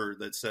reviewed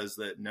that says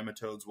that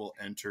nematodes will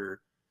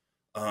enter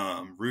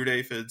root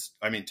aphids.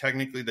 I mean,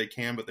 technically they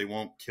can, but they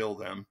won't kill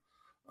them.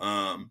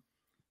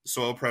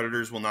 Soil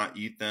predators will not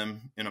eat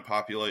them in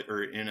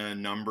a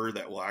number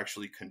that will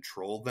actually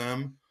control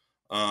them.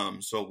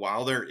 So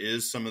while there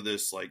is some of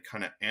this like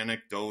kind of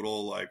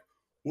anecdotal, like,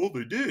 well,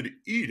 they did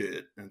eat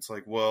it, and it's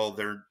like, well,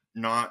 they're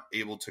not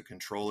able to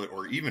control it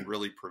or even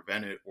really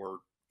prevent it or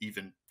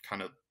even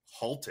kind of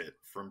halt it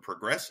from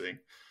progressing.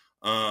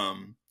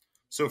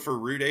 So for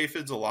root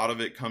aphids, a lot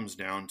of it comes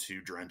down to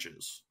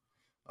drenches.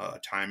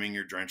 timing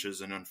your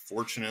drenches. And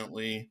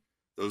unfortunately,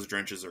 those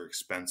drenches are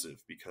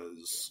expensive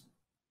because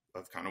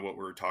of kind of what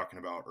we were talking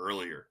about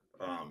earlier.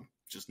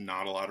 Just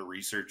not a lot of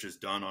research is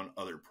done on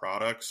other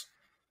products.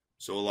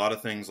 So a lot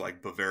of things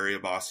like Bavaria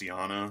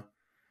bassiana,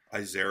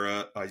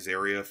 Isaria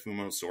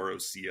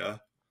fumosorosea,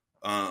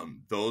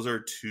 those are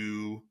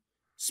two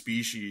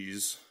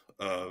species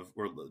of,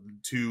 or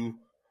two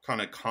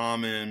kind of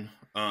common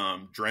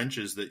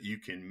drenches that you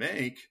can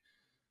make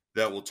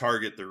that will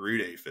target the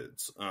root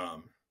aphids.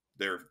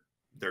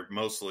 They're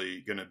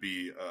mostly going to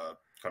be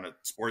kind of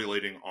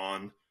sporulating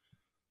on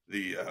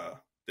the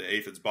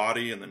aphid's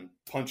body and then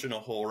punching a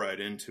hole right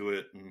into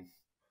it and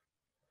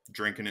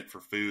drinking it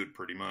for food,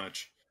 pretty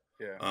much.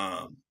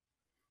 Yeah.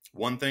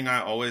 One thing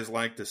I always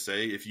like to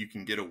say, if you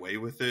can get away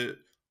with it,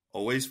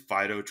 always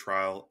phyto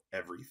trial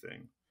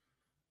everything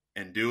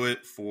and do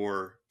it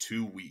for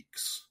 2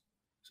 weeks.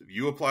 So if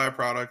you apply a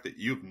product that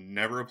you've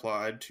never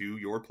applied to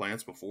your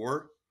plants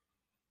before,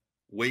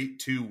 wait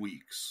 2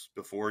 weeks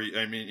before you,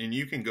 and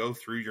you can go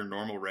through your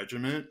normal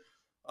regimen,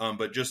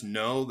 but just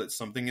know that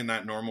something in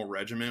that normal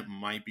regimen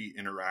might be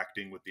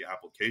interacting with the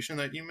application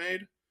that you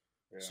made.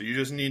 Yeah. So you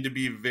just need to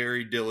be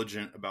very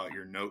diligent about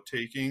your note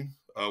taking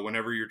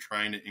whenever you're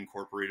trying to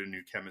incorporate a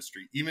new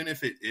chemistry, even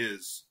if it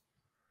is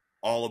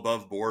all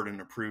above board and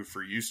approved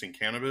for use in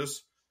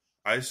cannabis.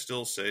 I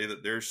still say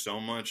that there's so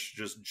much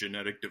just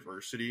genetic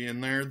diversity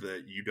in there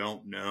that you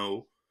don't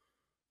know.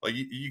 Like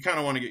you kind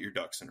of want to get your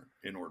ducks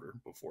in order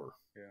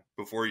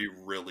before you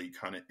really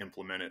kind of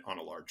implement it on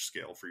a large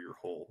scale for your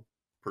whole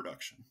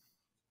production.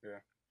 Yeah.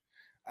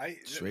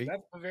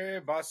 That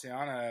Bavaria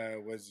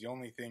bassiana was the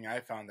only thing I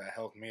found that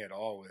helped me at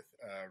all with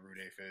root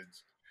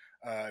aphids.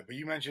 But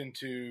you mentioned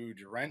to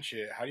drench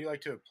it. How do you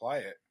like to apply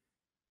it?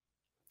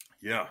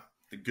 Yeah,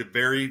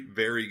 very,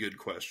 very good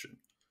question.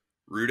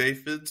 Root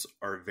aphids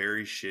are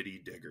very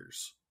shitty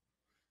diggers.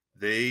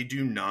 They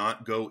do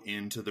not go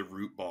into the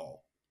root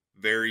ball.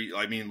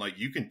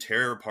 You can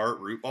tear apart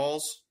root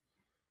balls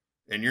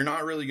and you're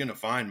not really going to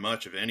find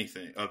much of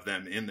anything of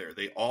them in there.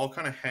 They all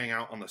kind of hang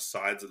out on the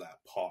sides of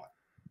that pot.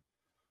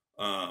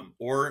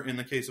 Or in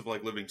the case of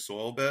like living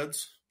soil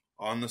beds,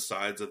 on the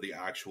sides of the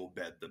actual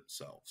bed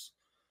themselves.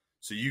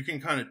 So you can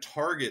kind of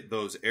target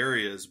those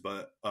areas,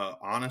 but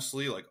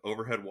honestly, like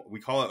we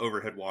call it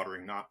overhead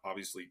watering, not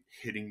obviously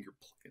hitting your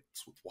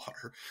plants with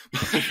water,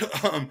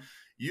 but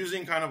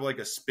using kind of like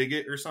a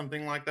spigot or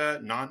something like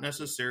that, not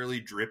necessarily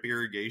drip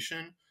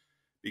irrigation,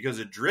 because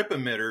a drip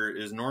emitter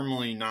is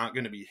normally not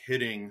going to be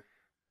hitting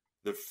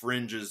the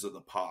fringes of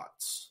the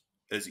pots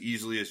as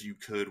easily as you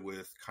could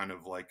with kind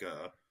of like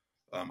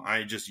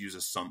I just use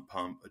a sump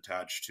pump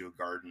attached to a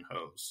garden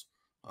hose.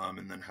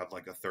 And then had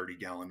like a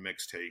 30-gallon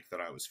mix tank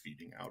that I was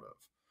feeding out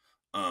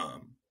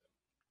of.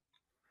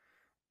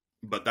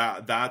 But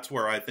that's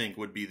where I think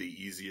would be the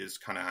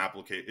easiest kind of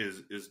applicate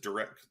is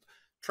direct,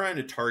 trying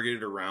to target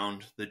it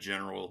around the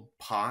general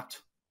pot,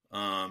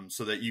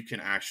 so that you can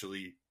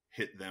actually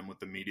hit them with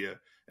the media.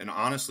 And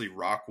honestly,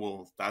 rock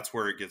wool, that's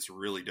where it gets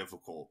really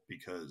difficult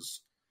because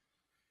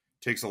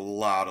it takes a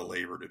lot of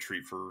labor to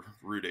treat for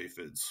root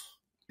aphids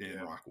in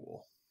rock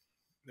wool.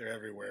 They're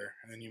everywhere,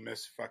 and then you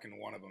miss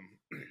fucking one of them.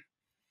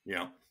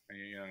 Yeah.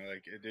 And,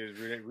 like there's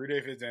root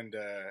aphids and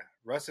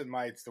russet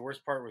mites. The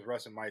worst part with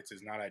russet mites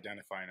is not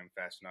identifying them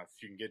fast enough.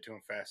 If you can get to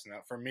them fast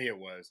enough, for me it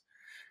was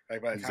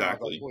like by the time I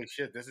was like, holy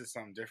shit, this is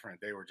something different.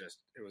 It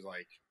was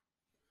like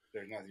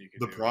there's nothing you could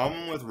do. The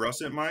problem with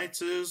russet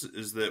mites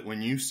is that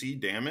when you see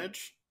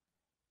damage,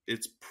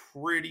 it's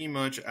pretty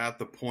much at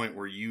the point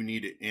where you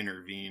need to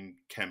intervene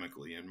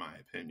chemically, in my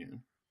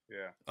opinion.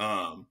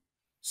 Yeah.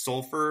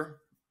 Sulfur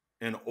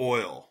and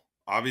oil,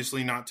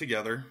 obviously not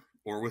together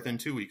or within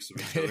 2 weeks of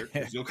each other,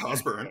 because you'll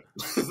cause burn.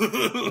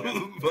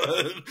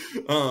 But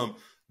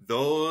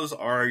those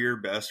are your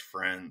best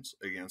friends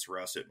against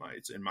russet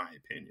mites, in my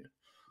opinion.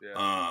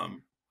 Yeah.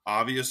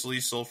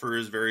 Obviously, sulfur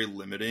is very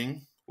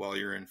limiting while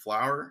you're in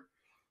flower.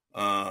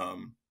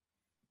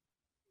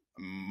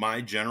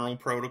 My general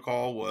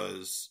protocol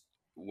was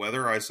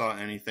whether I saw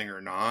anything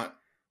or not,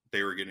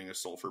 they were getting a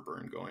sulfur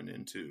burn going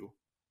into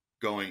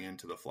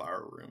the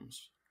flower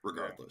rooms,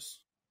 regardless.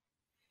 Yeah.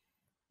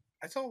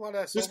 I saw a lot of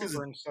that sulfur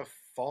burn stuff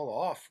fall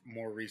off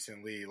more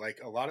recently.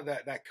 Like a lot of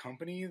that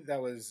company that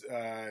was,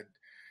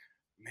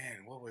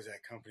 what was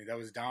that company that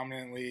was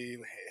dominantly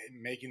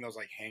making those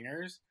like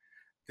hangers?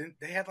 Then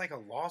they had like a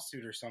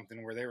lawsuit or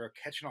something where they were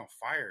catching on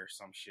fire or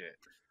some shit.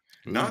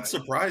 Not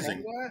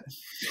surprising.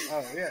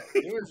 Oh yeah,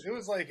 it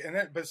was like,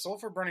 but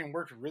sulfur burning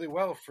worked really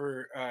well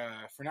for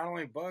not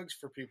only bugs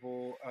for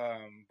people,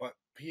 but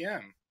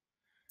PM.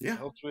 Yeah, it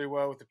helps really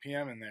well with the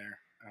PM in there.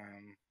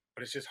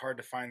 But it's just hard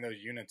to find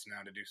those units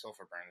now to do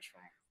sulfur burns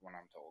from what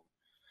I'm told.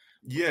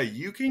 Yeah,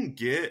 you can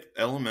get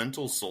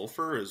elemental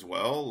sulfur as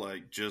well.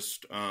 Like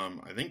just,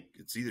 I think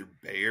it's either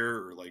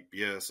Bayer or like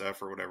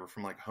BASF or whatever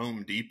from like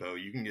Home Depot.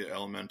 You can get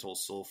elemental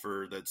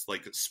sulfur that's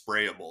like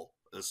sprayable,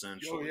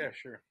 essentially. Oh yeah,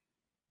 sure.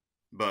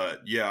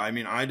 But yeah, I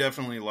mean, I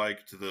definitely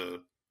liked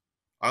the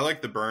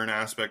burn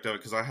aspect of it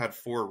because I had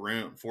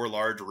 4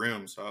 large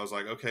rooms. So I was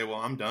like, okay, well,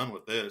 I'm done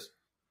with this.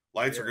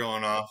 Lights are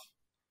going off.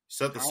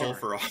 set the Timer.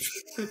 sulfur off.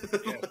 Yeah,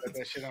 set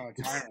that shit on a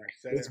timer.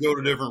 Let's go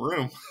to a different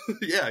room.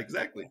 Yeah,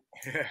 exactly.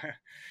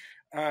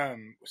 Yeah.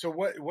 So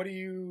what do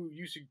you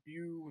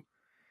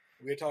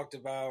we had talked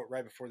about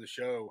right before the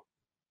show,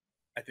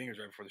 I think it was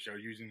right before the show,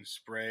 using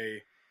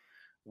spray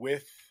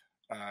with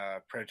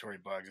predatory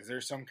bugs. Is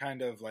there some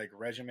kind of like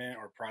regimen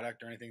or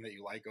product or anything that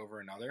you like over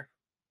another?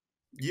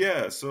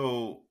 Yeah,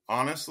 so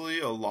honestly,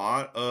 a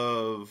lot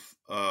of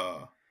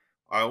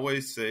I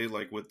always say,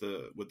 like, with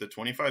the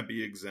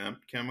 25B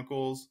exempt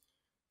chemicals,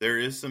 there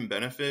is some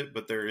benefit,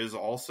 but there is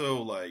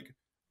also, like,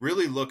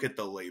 really look at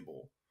the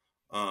label.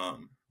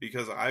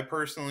 Because I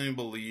personally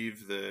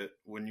believe that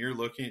when you're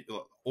looking,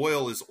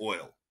 oil is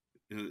oil.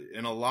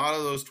 And a lot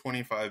of those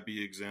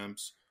 25B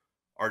exempts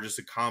are just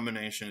a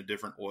combination of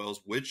different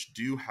oils, which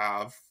do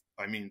have,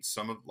 I mean,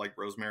 some of, like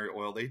rosemary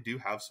oil, they do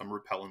have some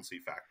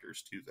repellency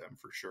factors to them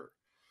for sure.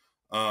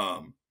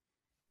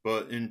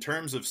 But in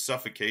terms of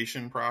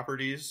suffocation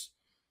properties,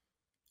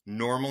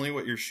 normally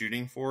what you're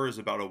shooting for is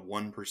about a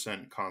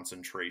 1%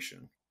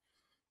 concentration.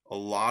 A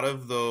lot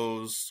of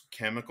those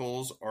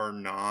chemicals are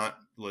not,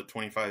 the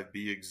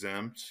 25B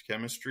exempt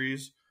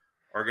chemistries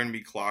are going to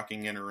be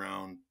clocking in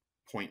around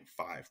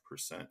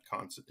 0.5%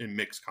 in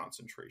mixed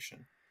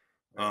concentration.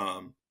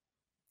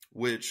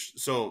 Which,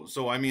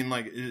 so I mean,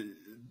 like,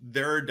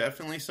 there are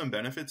definitely some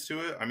benefits to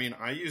it. I mean,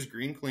 I use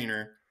green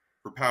cleaner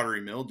for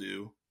powdery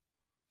mildew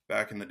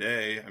back in the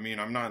day. I mean,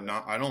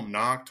 I don't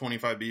knock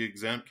 25B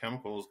exempt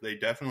chemicals. They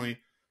definitely,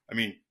 I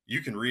mean,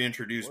 you can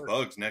reintroduce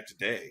bugs next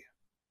day.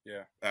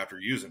 Yeah. After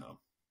using them.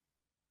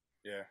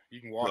 Yeah.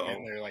 You can walk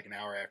in there like an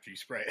hour after you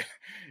spray it.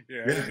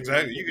 Yeah,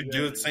 exactly. You could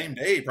do it the same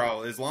day,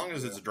 probably. As long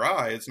as it's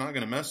dry, it's not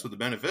going to mess with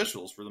the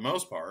beneficials for the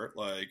most part.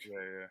 Like,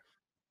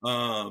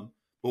 but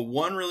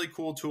one really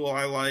cool tool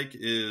I like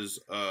is,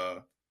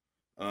 so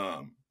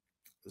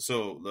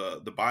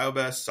the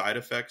BioBest side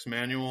effects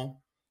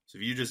manual. So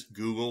if you just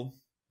Google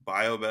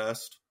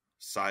BioBest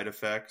side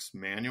effects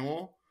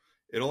manual,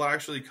 it'll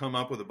actually come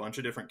up with a bunch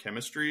of different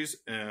chemistries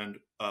and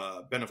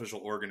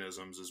beneficial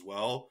organisms as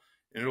well.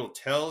 And it'll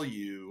tell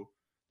you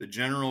the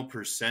general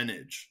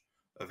percentage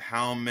of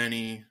how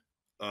many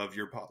of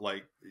your,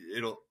 like,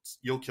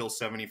 you'll kill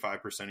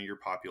 75% of your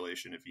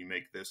population if you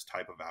make this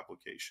type of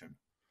application.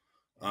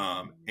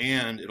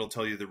 And it'll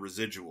tell you the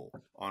residual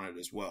on it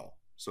as well.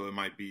 So it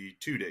might be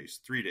 2 days,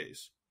 3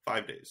 days,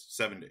 5 days,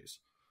 7 days,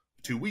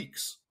 2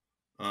 weeks.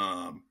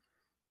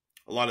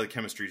 A lot of the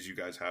chemistries you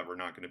guys have are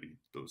not going to be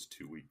those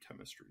 2-week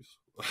chemistries.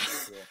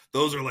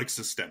 Those are like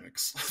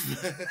systemics.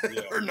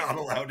 Are not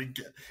allowed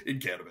in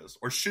cannabis,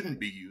 or shouldn't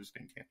be used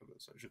in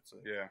cannabis, I should say.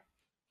 Yeah.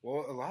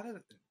 Well, a lot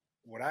of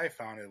what I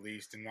found, at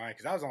least in my,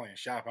 because I was only in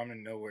shop, I'm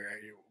in nowhere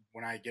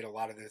when I get a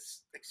lot of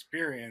this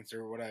experience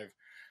or what I've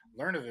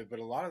learned of it. But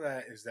a lot of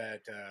that is that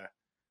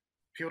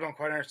people don't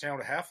quite understand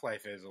what a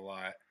half-life is a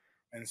lot.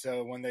 And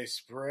so when they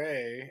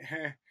spray,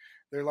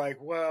 they're like,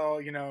 well,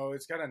 you know,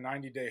 it's got a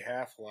 90-day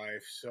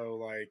half-life. So,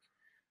 like,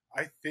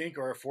 I think,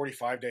 or a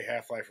 45-day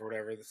half-life or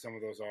whatever that some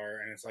of those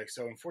are. And it's like,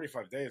 so in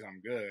 45 days, I'm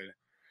good.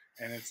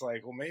 And it's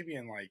like, well, maybe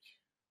in like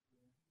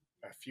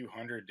a few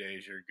hundred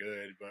days, you're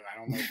good. But I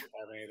don't know if you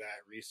have any of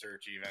that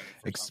research even.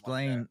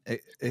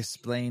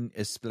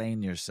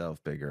 Explain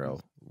yourself, Big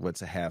Earl.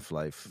 What's a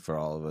half-life for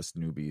all of us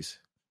newbies?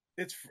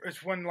 It's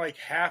when like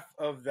half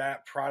of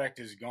that product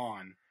is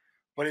gone.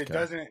 But it's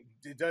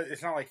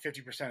not like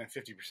 50% and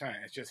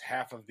 50%. It's just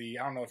half of the,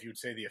 I don't know if you would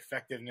say the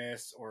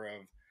effectiveness or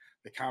of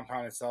the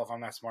compound itself. I'm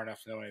not smart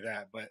enough to know any of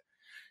that. But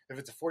if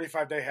it's a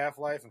 45-day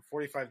half-life and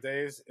 45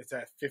 days, it's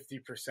at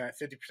 50%.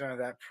 50% of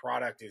that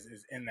product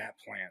is in that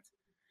plant.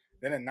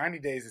 Then at 90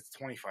 days, it's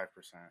 25%.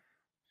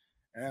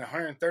 And then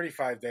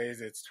 135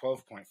 days, it's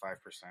 12.5%.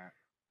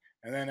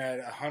 And then at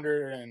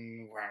 100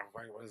 and,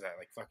 what is that?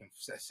 Like fucking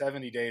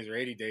 70 days or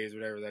 80 days,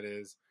 whatever that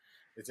is.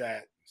 It's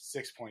at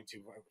 6.25%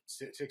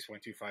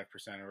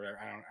 or whatever.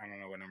 I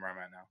don't know what number I'm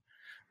at now,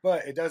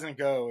 but it doesn't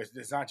go.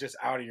 It's not just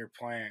out of your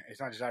plant.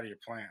 It's not just out of your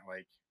plant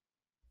like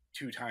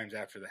 2 times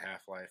after the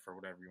half life or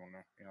whatever you want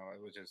to. You know,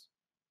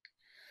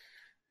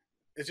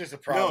 it's just a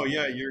problem. No,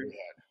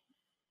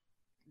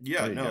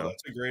 yeah,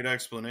 that's a great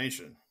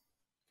explanation.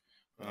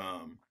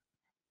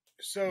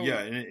 So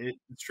yeah,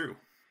 it's true.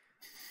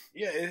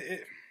 Yeah,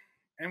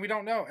 and we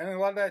don't know. And a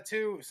lot of that,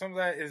 too, some of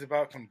that is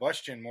about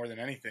combustion more than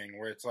anything,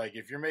 where it's like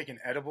if you're making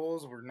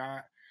edibles, we're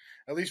not,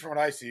 at least from what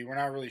I see, we're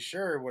not really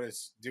sure what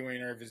it's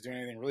doing or if it's doing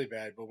anything really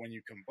bad. But when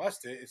you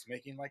combust it, it's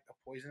making like a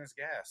poisonous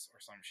gas or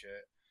some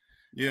shit.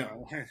 Yeah.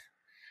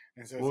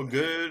 And so well,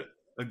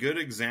 a good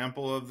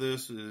example of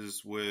this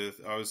is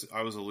with, I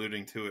was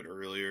alluding to it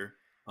earlier,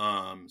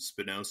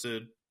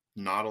 spinosad,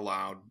 not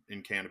allowed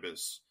in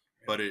cannabis,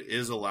 but it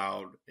is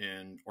allowed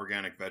in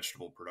organic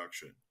vegetable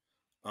production.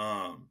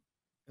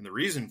 And the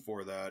reason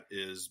for that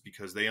is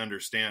because they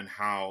understand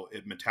how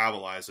it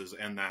metabolizes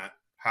and that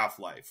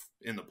half-life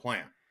in the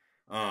plant.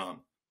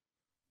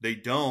 They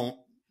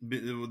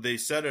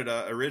set it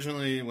up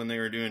originally when they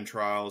were doing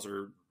trials,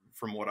 or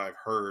from what I've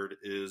heard,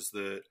 is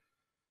that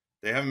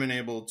they haven't been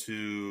able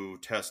to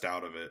test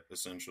out of it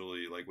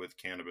essentially, like with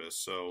cannabis.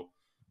 So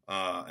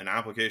An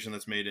application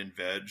that's made in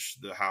veg,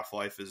 the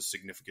half-life is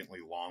significantly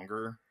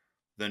longer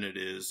than it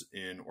is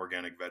in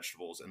organic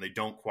vegetables, and they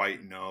don't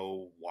quite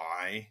know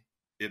why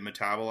it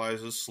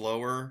metabolizes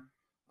slower.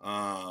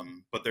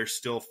 But they're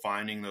still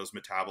finding those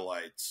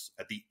metabolites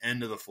at the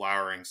end of the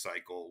flowering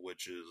cycle,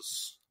 which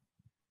is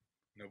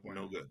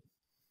no good.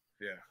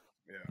 Yeah.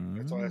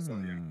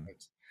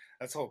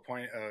 That's the whole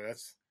point.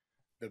 That's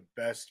the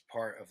best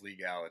part of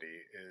legality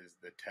is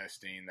the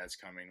testing that's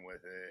coming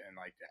with it, and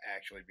like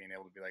actually being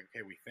able to be like,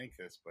 okay, we think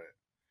this, but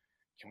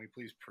can we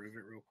please prove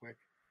it real quick?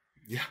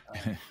 Yeah.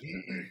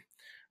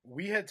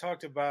 We had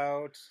talked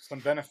about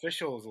some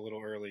beneficials a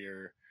little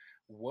earlier.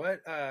 What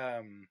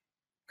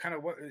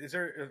what is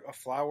there a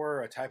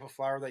flower, a type of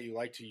flower that you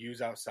like to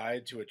use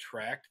outside to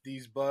attract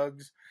these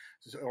bugs,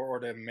 or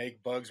to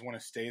make bugs want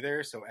to stay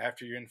there? So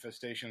after your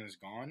infestation is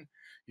gone,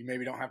 you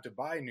maybe don't have to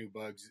buy new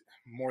bugs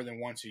more than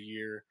once a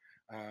year,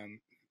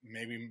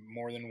 maybe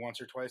more than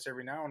once or twice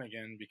every now and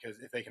again, because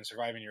if they can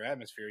survive in your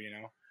atmosphere,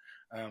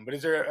 But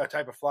is there a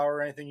type of flower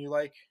or anything you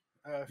like?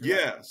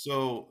 Yeah.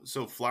 So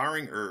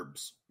flowering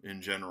herbs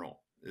in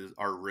general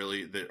are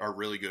really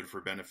good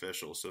for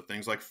beneficial. So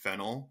things like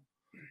fennel,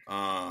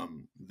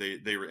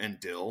 they and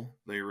dill,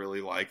 they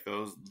really like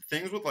those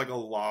things with like a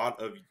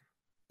lot of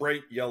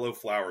bright yellow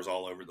flowers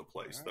all over the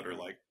place that are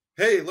like,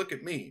 hey, look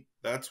at me.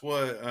 That's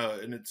what,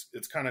 and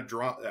it's kind of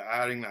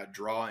adding that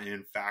draw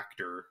in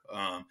factor.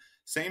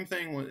 Same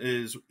thing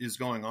is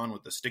going on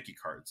with the sticky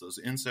cards. Those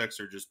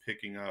insects are just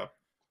picking up,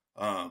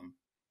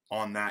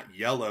 on that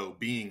yellow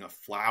being a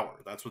flower.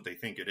 That's what they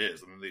think it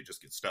is, and then they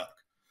just get stuck.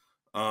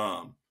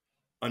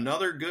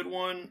 Another good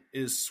one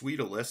is sweet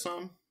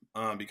alyssum,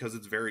 because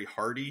it's very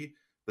hardy.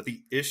 But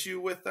the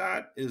issue with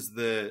that is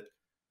that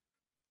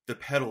the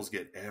petals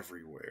get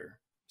everywhere.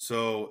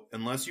 So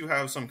unless you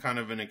have some kind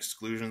of an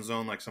exclusion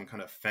zone, like some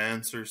kind of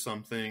fence or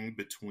something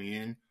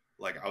between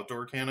like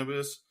outdoor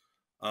cannabis,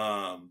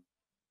 I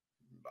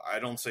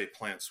don't say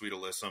plant sweet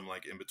alyssum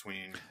like in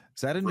between.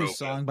 Is that a new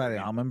song by the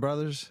Almond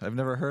Brothers? I've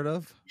never heard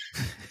of.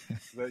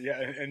 Yeah,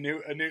 a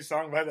new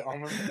song by the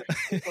Almond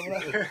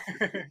Brothers.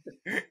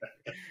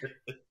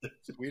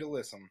 Sweet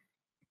alyssum.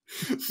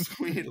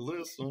 Sweet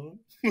alyssum.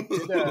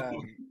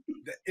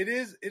 It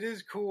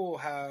is cool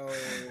how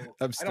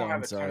I don't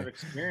have a ton of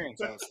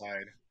experience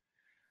outside,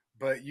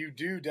 but you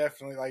do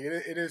definitely like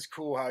it. It is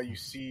cool how you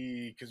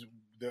see, because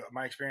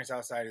my experience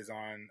outside is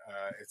on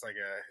it's like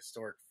a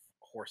historic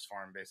horse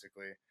farm,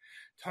 basically.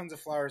 Tons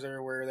of flowers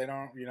everywhere. They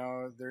don't,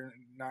 they're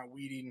not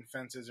weed eating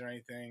fences or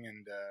anything,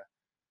 and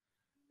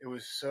it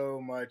was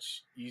so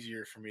much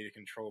easier for me to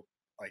control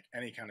like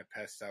any kind of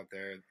pests out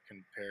there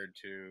compared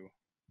to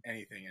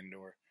anything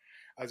indoor.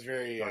 I was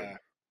very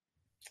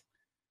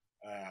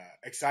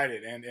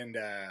excited and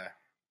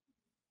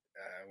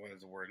what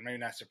is the word? Maybe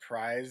not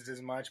surprised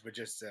as much, but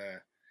just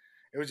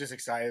it was just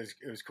exciting.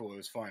 It was cool. It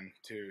was fun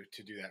to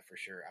do that for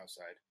sure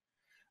outside.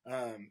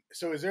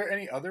 So is there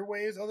any other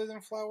ways other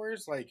than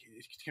flowers? Like,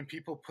 can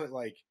people put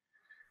like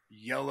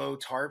yellow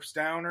tarps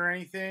down or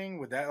anything?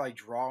 Would that like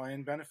draw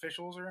in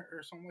beneficials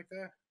or something like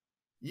that?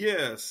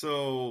 Yeah.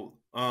 So,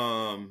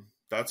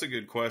 that's a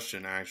good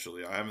question.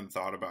 Actually, I haven't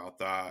thought about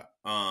that.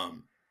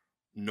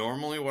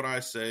 Normally what I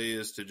say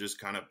is to just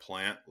kind of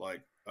plant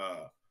like,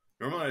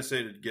 normally I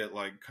say to get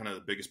like kind of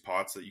the biggest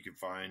pots that you can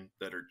find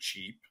that are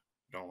cheap.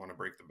 Don't want to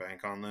break the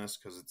bank on this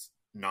because it's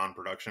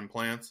non-production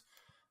plants.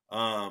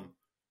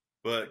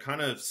 But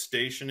kind of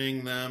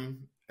stationing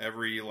them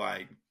every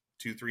like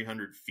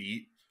 200-300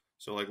 feet.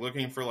 So like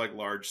looking for like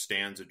large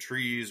stands of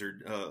trees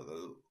or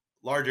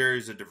large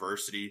areas of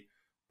diversity,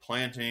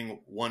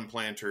 planting one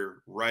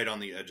planter right on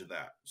the edge of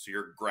that. So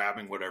you're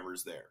grabbing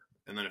whatever's there.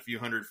 And then a few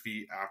 100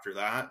 feet after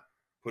that,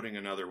 putting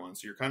another one.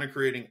 So you're kind of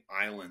creating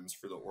islands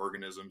for the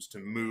organisms to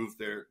move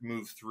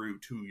through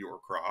to your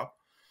crop.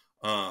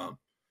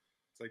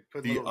 It's like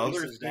put little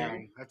Reese's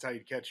down. That's how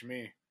you'd catch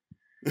me.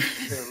 Put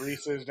a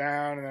Reese's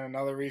down, and then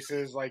another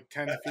Reese's like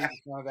 10 feet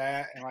from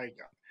that, and like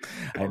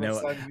I know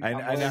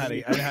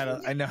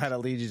how to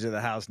lead you to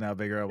the house now,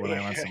 Big Earl. When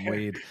I want some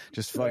weed,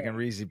 just fucking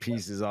Reese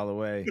Pieces all the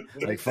way,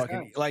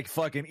 like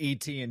fucking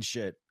ET and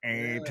shit.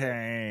 ET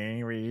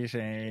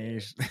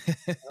Reese's.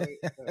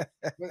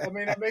 I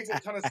mean, it makes a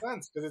ton of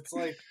sense because it's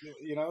like,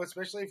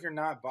 especially if you're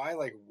not by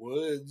like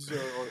woods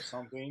or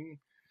something,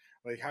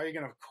 like how are you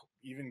gonna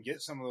even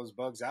get some of those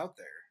bugs out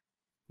there?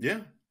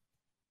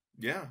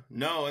 Yeah,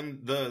 no,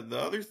 and the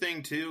other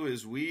thing too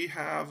is we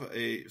have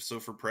so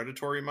for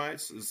predatory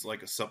mites is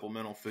like a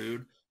supplemental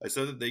food. I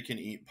said that they can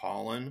eat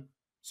pollen.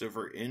 So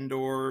for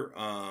indoor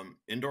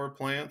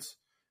plants,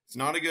 it's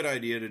not a good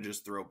idea to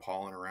just throw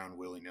pollen around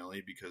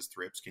willy-nilly because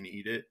thrips can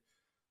eat it.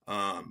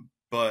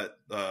 But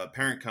the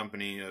parent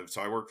company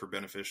so I work for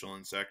Beneficial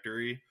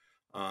Insectary.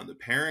 The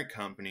parent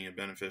company of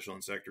Beneficial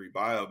Insectary,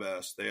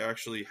 BioBest, they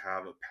actually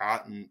have a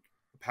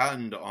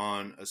patent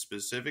on a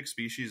specific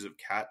species of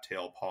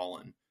cattail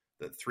pollen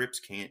that thrips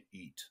can't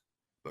eat,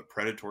 but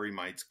predatory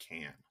mites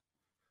can.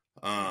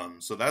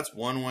 So that's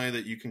one way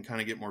that you can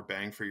kind of get more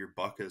bang for your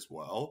buck as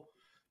well.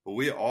 But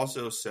we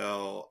also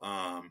sell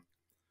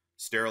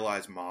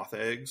sterilized moth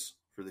eggs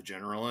for the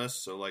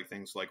generalists. So like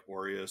things like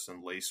Aureus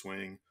and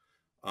lacewing,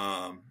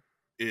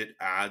 it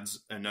adds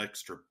an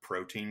extra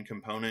protein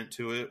component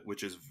to it,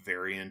 which is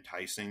very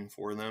enticing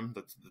for them.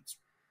 That's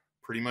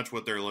pretty much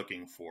what they're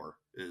looking for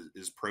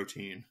is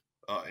protein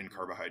and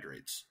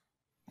carbohydrates.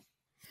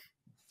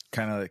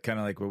 Kind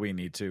of like what we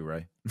need too,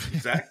 right?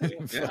 Exactly.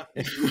 Yeah.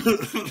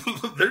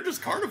 They're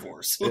just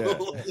carnivores. Yeah.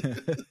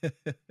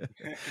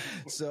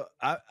 So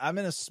I'm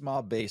in a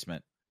small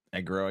basement. I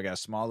got a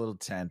small little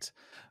tent.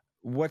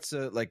 What's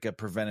a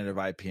preventative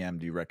IPM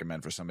do you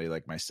recommend for somebody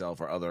like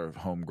myself or other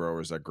home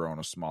growers that grow in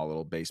a small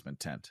little basement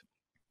tent?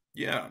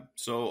 Yeah.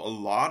 So a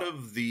lot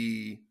of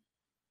the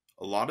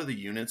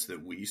units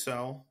that we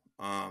sell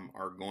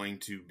are going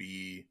to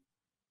be,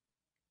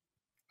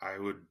 I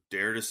would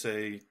dare to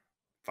say,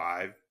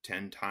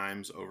 5-10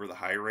 times over the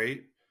high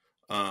rate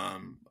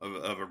of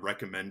a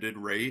recommended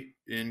rate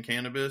in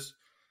cannabis.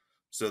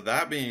 So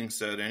that being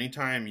said,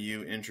 anytime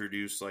you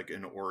introduce like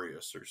an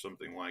Aureus or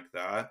something like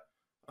that,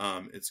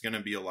 it's going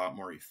to be a lot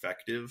more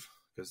effective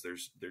because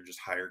they're just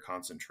higher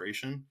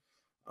concentration.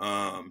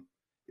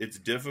 It's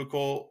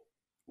difficult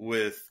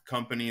with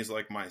companies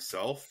like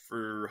myself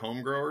for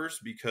home growers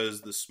because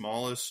the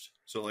smallest,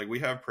 so like we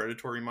have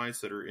predatory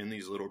mites that are in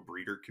these little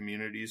breeder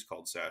communities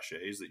called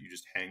sachets that you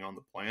just hang on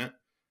the plant,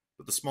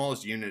 but the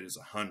smallest unit is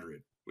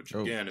 100, which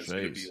again is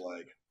going to be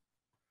like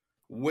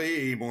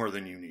way more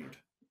than you need.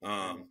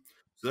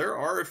 So there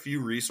are a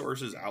few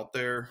resources out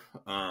there.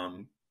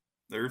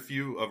 There are a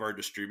few of our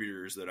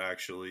distributors that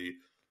actually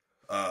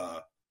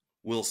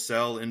will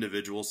sell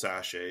individual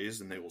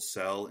sachets, and they will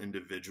sell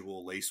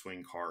individual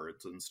lacewing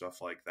cards and stuff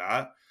like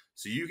that.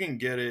 So you can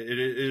get it. It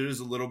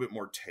is a little bit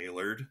more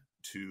tailored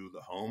to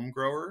the home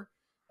grower.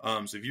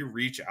 So if you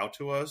reach out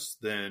to us,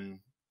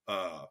 then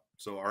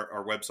so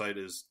our website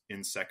is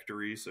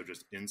Insectary, so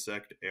just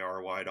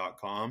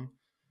insectary.com.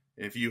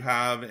 If you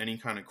have any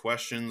kind of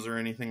questions or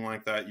anything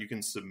like that, you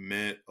can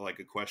submit like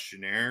a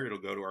questionnaire. It'll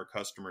go to our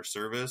customer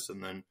service,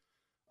 and then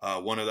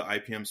one of the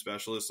IPM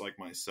specialists like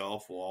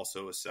myself will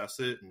also assess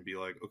it and be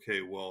like,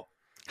 okay, well,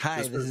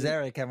 hi, this is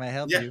Erik. How may I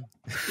help you?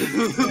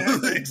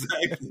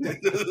 Exactly.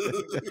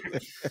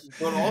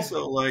 But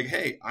also like,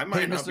 hey, I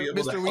might not be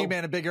able Mr. to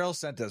Weedman Big Earl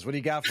sent us. What do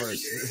you got for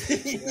us?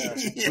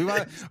 We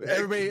want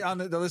everybody on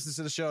that listens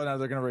to the show now.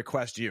 They're going to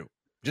request you.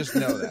 Just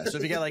know that. So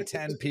if you got like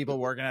 10 people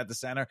working at the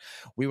center,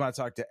 we want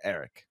to talk to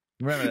Erik.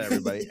 Remember that,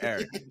 everybody.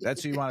 Erik.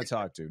 That's who you want to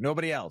talk to.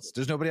 Nobody else.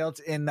 There's nobody else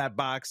in that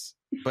box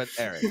but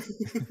Erik.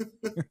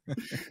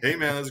 Hey,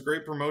 man, that's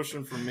great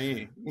promotion for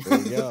me. There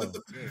you go.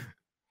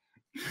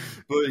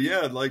 But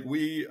yeah, like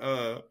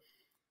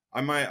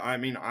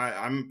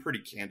I'm pretty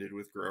candid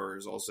with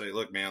growers. I'll say,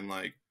 look, man,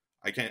 like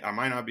I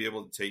might not be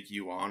able to take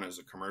you on as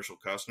a commercial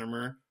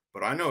customer,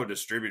 but I know a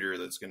distributor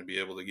that's going to be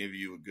able to give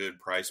you a good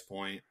price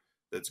point,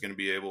 that's going to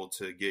be able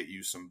to get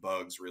you some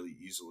bugs really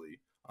easily,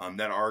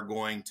 that are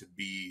going to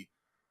be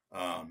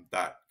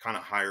that kind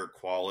of higher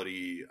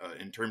quality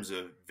in terms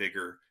of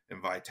vigor and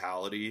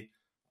vitality.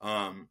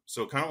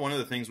 So kind of one of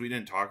the things we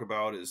didn't talk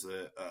about is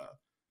that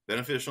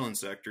Beneficial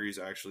Insectary is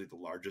actually the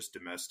largest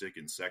domestic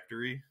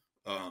insectary.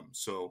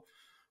 So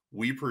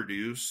we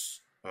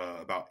produce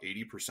about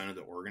 80% of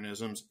the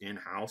organisms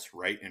in-house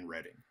right in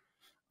Reading.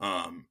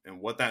 And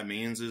what that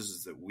means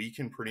is that we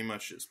can pretty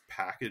much just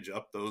package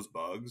up those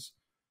bugs.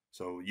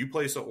 So you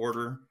place an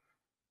order,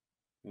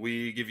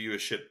 we give you a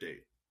ship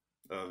date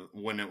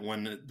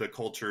when the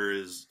culture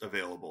is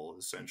available,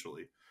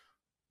 essentially.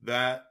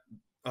 That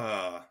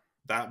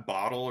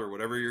bottle or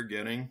whatever you're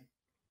getting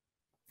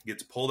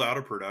gets pulled out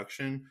of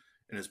production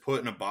and is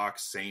put in a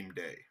box same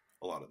day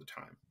a lot of the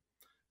time.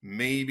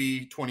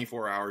 Maybe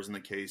 24 hours in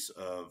the case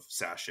of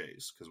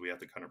sachets, because we have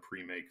to kind of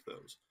pre-make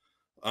those.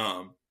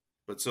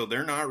 But so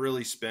they're not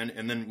really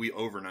and then we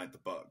overnight the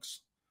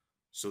bugs.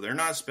 So they're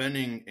not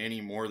spending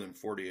any more than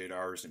 48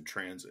 hours in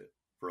transit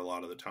for a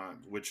lot of the time,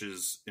 which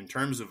is, in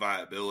terms of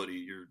viability,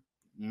 you're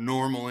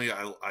normally,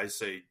 I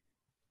say,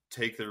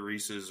 take the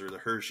Reese's or the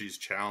Hershey's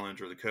challenge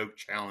or the Coke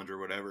challenge or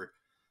whatever,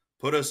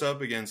 put us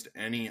up against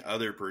any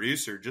other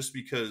producer, just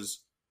because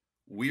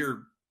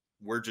we're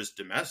just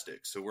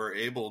domestic. So we're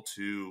able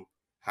to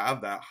have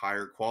that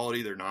higher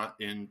quality. They're not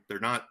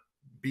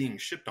being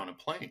shipped on a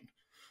plane.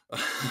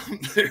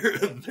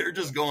 They're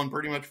just going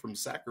pretty much from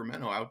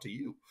Sacramento out to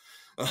you.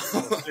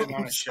 Sitting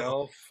on a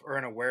shelf or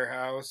in a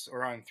warehouse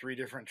or on 3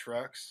 different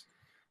trucks.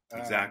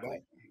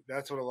 Exactly.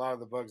 That's what a lot of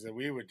the bugs that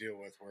we would deal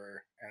with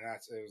were. And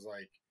it was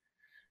like,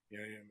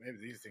 maybe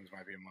these things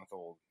might be a month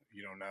old.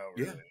 You don't know,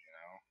 really,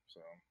 So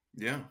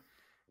yeah,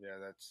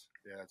 that's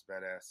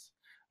badass.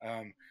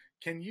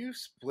 Can you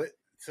split?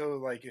 So,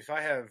 like, if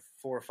I have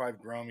 4 or 5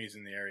 Gromies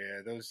in the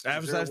area, I was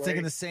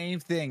thinking the same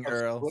thing,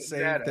 Earl.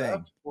 Same thing.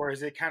 Up, or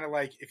is it kind of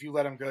like if you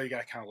let them go, you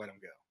got to kind of let them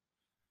go?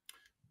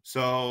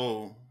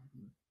 So,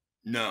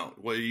 no.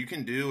 What you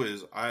can do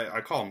is I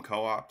call them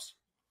co-ops.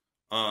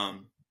 The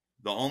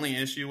only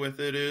issue with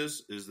it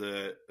is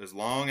that as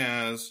long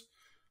as,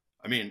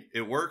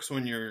 it works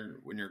when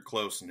you're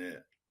close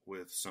knit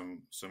with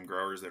some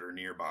growers that are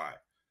nearby,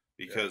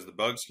 because the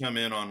bugs come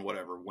in on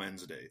whatever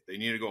Wednesday. They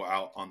need to go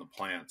out on the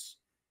plants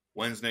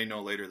Wednesday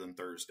no later than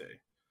Thursday.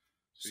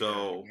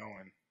 So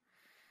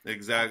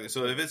exactly.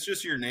 So if it's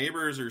just your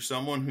neighbors or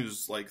someone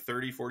who's like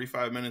 30,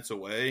 45 minutes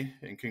away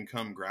and can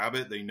come grab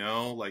it, they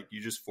know, like,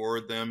 you just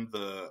forward them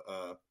the,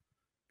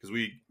 because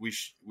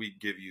we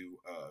give you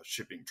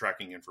shipping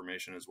tracking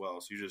information as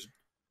well. So you just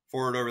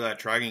forward over that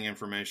tracking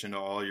information to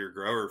all your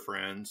grower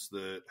friends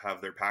that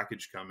have their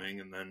package coming,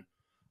 and then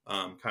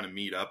kind of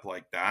meet up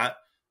like that.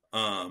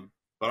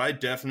 But I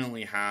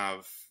definitely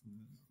have,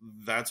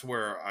 that's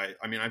where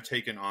I mean, I've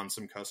taken on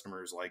some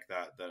customers like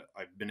that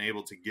I've been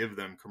able to give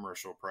them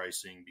commercial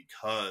pricing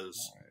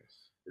because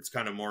it's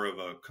kind of more of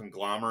a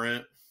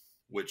conglomerate,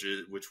 which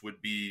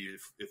would be,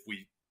 if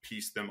we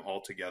piece them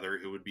all together,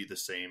 it would be the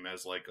same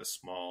as like a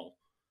small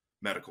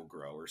medical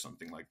grow or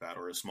something like that,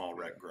 or a small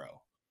rec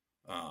grow,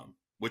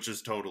 which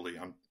is totally,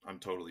 I'm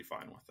totally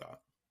fine with that.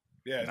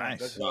 Yeah, nice.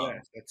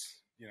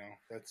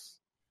 That's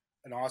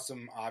an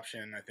awesome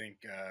option. I think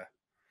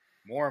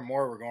more and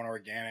more we're going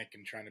organic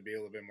and trying to be a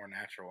little bit more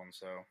natural,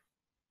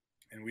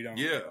 and we don't.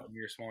 Yeah, when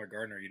you're a smaller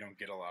gardener, you don't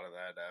get a lot of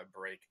that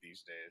break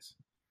these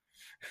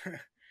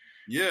days.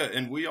 Yeah,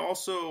 and we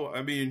also,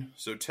 I mean,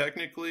 so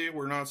technically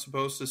we're not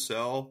supposed to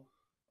sell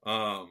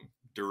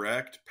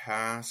direct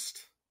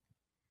past,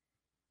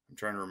 I'm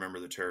trying to remember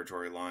the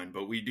territory line,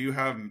 but we do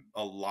have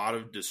a lot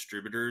of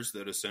distributors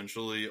that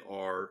essentially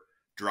are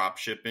drop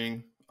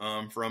shipping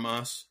from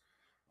us.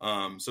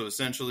 So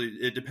essentially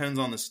it depends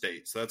on the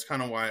state. So that's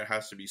kind of why it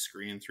has to be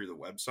screened through the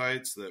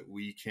website, so that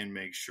we can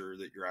make sure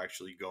that you're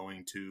actually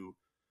going to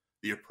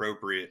the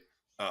appropriate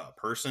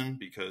person,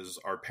 because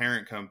our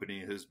parent company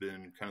has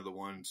been kind of the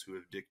ones who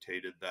have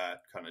dictated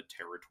that kind of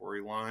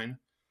territory line.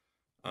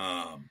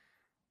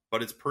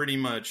 But it's pretty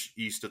much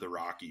east of the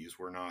Rockies.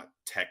 We're not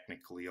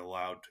technically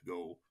allowed to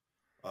go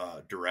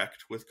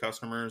direct with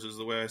customers, is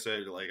the way I say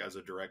it, like as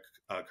a direct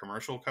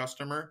commercial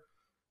customer.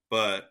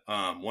 But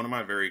one of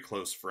my very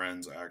close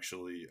friends,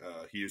 actually,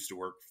 he used to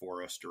work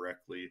for us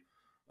directly.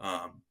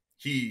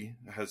 He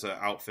has an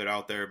outfit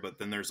out there, but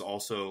then there's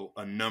also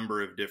a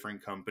number of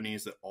different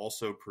companies that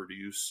also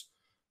produce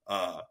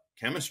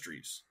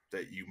chemistries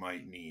that you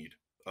might need,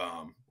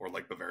 or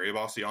like Bavaria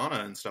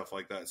Bassiana and stuff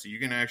like that. So you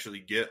can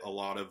actually get a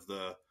lot of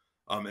the,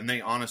 and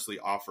they honestly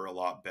offer a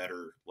lot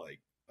better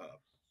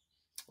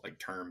like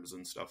terms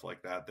and stuff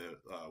like that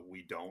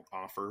we don't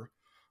offer.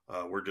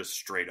 We're just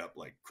straight up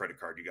like credit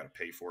card. You got to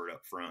pay for it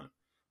up front.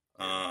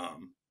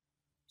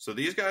 So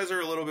these guys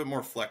are a little bit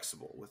more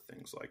flexible with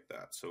things like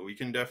that. So we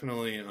can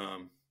definitely,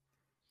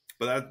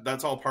 but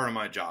that's all part of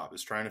my job,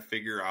 is trying to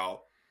figure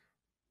out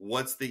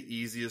what's the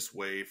easiest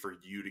way for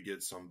you to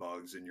get some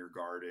bugs in your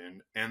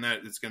garden, and that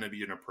it's going to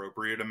be an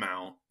appropriate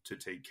amount to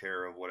take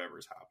care of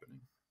whatever's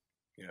happening.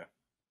 Yeah.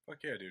 Fuck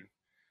yeah, dude.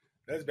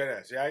 That's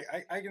badass. Yeah,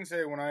 I can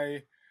say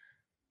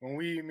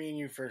me and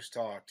you first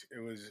talked,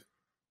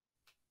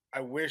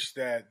 I wish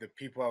that the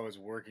people I was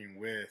working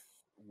with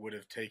would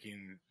have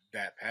taken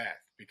that path,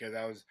 because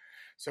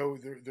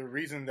the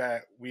reason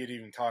that we had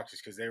even talked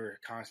is because they were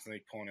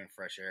constantly pulling in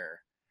fresh air,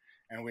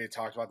 and we had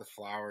talked about the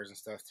flowers and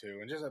stuff too,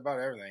 and just about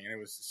everything, and it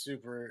was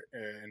super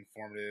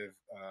informative,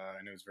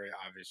 and it was very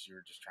obvious you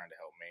were just trying to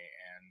help me,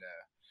 and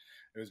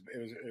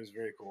it was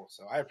very cool.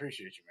 So I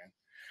appreciate you, man.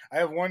 I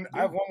have one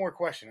more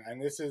question,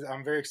 and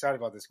I'm very excited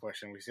about this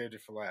question. We saved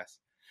it for last,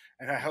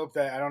 and I hope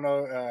that, I don't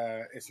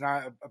know, it's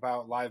not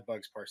about live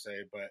bugs per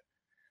se, but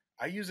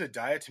I use a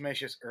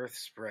diatomaceous earth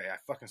spray. I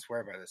fucking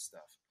swear by this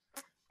stuff.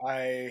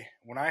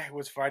 When I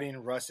was fighting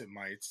russet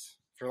mites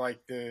for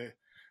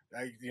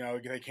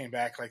they came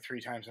back like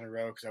 3 times in a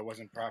row because I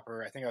wasn't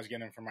proper. I think I was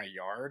getting them from my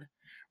yard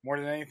more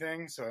than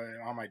anything, so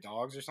on my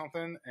dogs or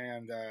something.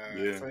 And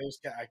so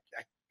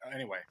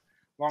anyway,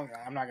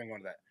 I'm not gonna go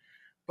into that.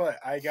 But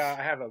I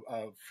have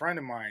a friend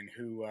of mine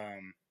who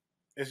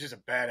is just a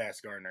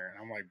badass gardener,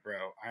 and I'm like,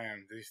 bro,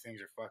 these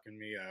things are fucking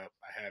me up.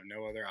 I have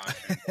no other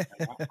option.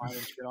 I'm not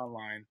finding shit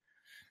online.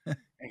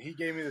 And he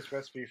gave me this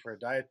recipe for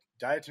a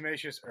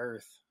diatomaceous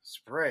earth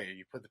spray.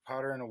 You put the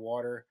powder in the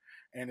water,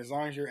 and as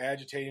long as you're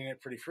agitating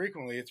it pretty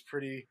frequently, it's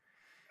pretty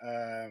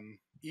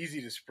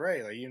easy to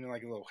spray, like even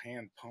like a little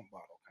hand pump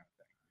bottle kind of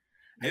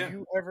thing. Yeah. Have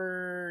you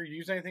ever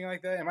used anything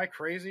like that? Am I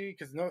crazy?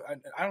 Because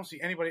I don't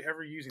see anybody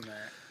ever using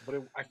that,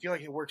 but I feel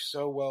like it works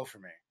so well for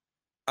me.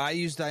 I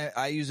use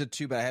it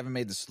too, but I haven't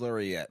made the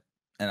slurry yet,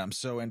 and I'm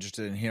so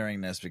interested in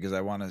hearing this because I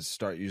want to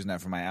start using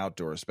that for my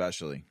outdoor,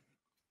 especially.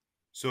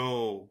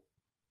 So,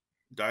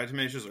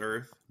 diatomaceous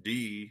earth,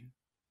 DE,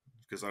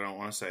 because I don't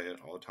want to say it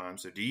all the time.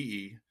 So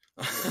DE,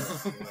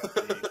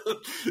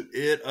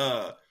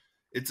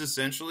 it's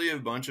essentially a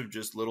bunch of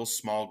just little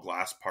small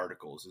glass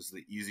particles. Is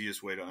the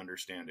easiest way to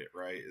understand it,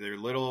 right? They're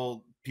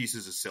little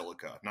pieces of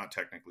silica, not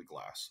technically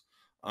glass.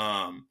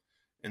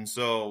 And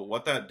so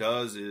what that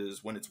does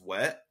is, when it's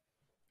wet,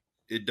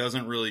 it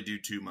doesn't really do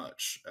too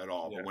much at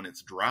all. Yeah. But when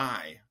it's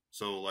dry,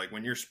 so like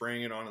when you're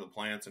spraying it onto the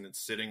plants and it's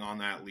sitting on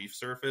that leaf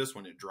surface,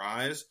 when it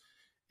dries,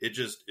 it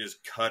just is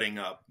cutting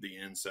up the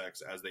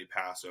insects as they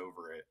pass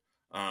over it.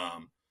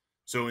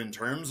 So in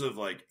terms of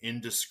like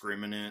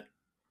indiscriminate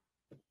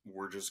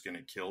we're just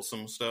gonna kill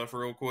some stuff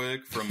real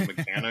quick from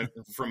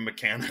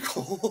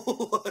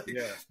mechanical. Like,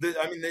 Yeah.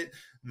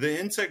 The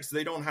insects,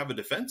 they don't have a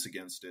defense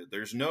against it.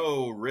 There's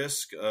no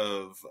risk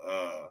of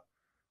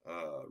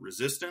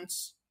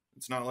resistance.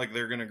 It's not like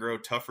they're gonna grow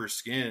tougher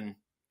skin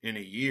in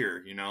a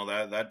year.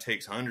 That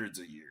takes hundreds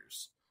of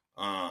years.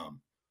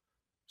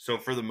 So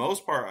for the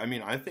most part,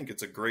 I think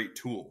it's a great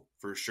tool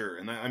for sure.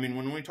 And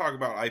when we talk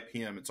about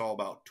IPM, it's all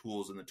about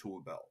tools in the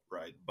tool belt,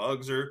 right?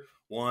 Bugs are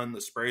one,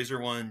 the sprays are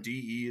one,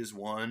 DE is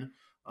one.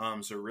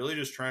 So really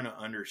just trying to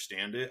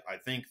understand it. I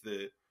think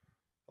that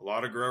a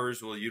lot of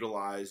growers will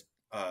utilize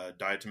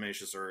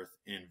diatomaceous earth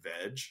in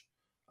veg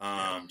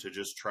to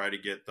just try to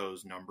get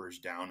those numbers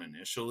down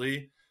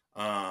initially.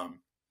 I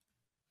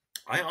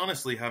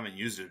honestly haven't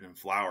used it in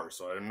flower,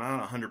 so I'm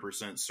not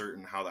 100%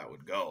 certain how that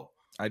would go.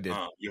 I did.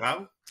 You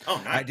have? Oh,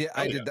 nice.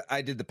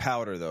 I did the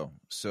powder though,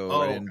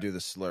 so I didn't do the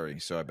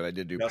slurry. But I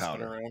did do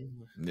powder.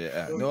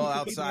 Yeah, no,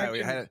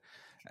 outside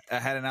I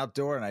had an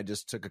outdoor, and I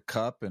just took a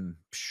cup and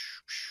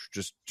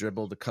just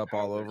dribbled the cup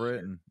all over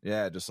it, and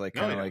just like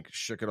kind of like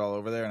shook it all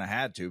over there, and I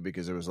had to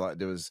because it was going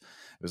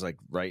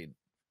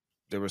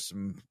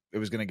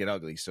to get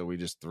ugly, so we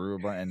just threw a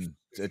bunch, and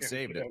it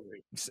saved it.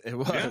 It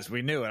was. Yeah.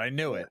 We knew it. I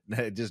knew it.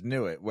 I just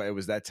knew it. It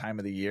was that time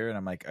of the year, and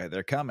I'm like,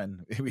 they're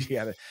coming. We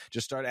got to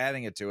just start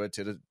adding it to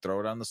throw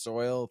it on the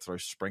soil,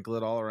 sprinkle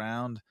it all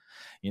around,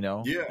 and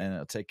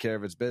it'll take care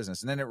of its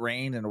business. And then it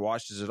rained and it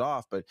washes it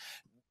off. But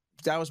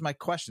that was my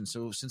question.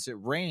 So since it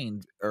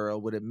rained, Earl,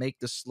 would it make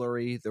the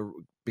slurry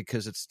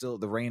because it's still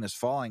the rain is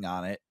falling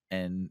on it,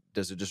 and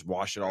does it just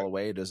wash it all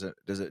away? Does it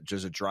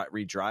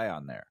re-dry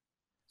on there?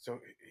 So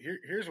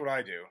here's what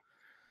I do.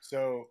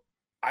 So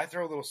I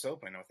throw a little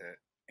soap in with it,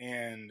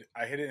 and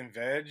I hit it in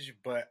veg,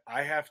 but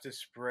I have to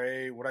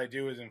spray. What I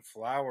do is in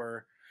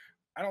flower,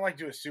 I don't like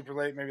to do it super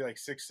late, maybe like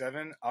 6,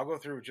 7. I'll go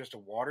through with just a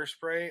water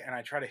spray, and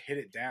I try to hit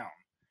it down.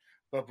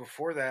 But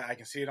before that, I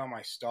can see it on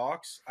my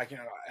stalks. I can,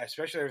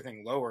 especially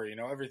everything lower,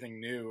 everything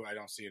new, I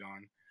don't see it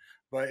on.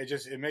 But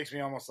it makes me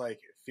almost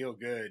like feel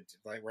good,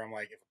 like where I'm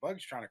like, if a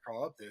bug's trying to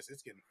crawl up this,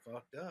 it's getting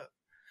fucked up.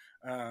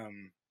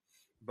 And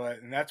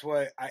that's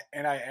what I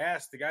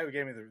asked the guy who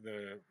gave me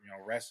the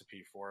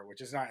recipe for it,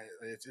 which is not,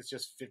 it's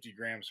just 50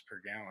 grams per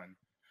gallon.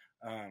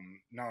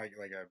 Not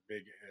like a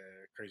big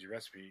crazy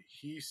recipe.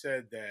 He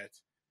said that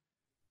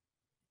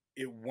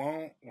it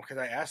won't, because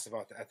I asked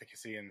about the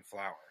efficacy in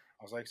flour.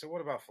 I was like, so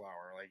what about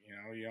flour? Like, you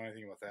know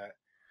anything about that?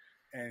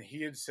 And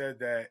he had said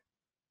that,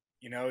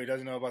 he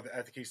doesn't know about the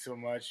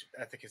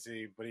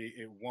efficacy, but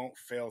it won't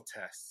fail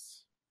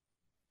tests.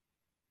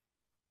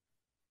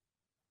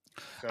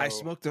 So, I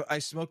smoked it.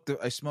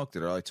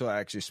 Or I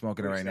actually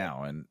smoking it right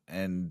now,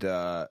 and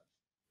I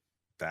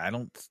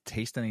don't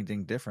taste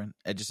anything different.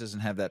 It just doesn't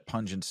have that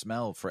pungent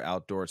smell for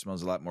outdoor. It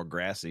smells a lot more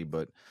grassy,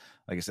 but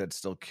like I said, it's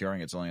still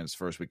curing. It's only in its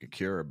first week of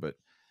cure, but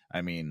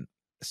it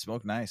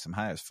smoked nice. I'm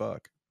high as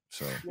fuck.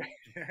 So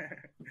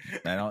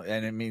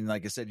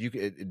like I said,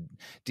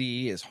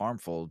 DE is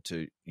harmful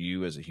to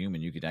you as a human.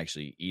 You could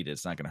actually eat it.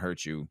 It's not going to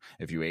hurt you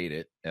if you ate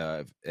it,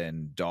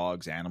 and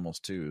dogs, animals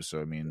too.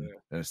 So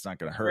it's not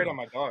going to hurt. Great on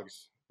my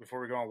dogs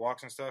before we go on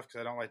walks and stuff, because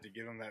I don't like to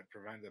give them that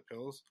preventative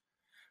pills.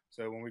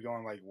 So when we go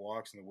on like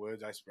walks in the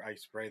woods, I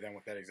spray them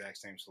with that exact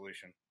same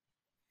solution.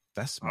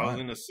 That's smart. I was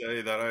going to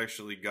say that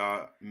actually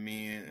got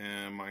me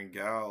and my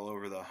gal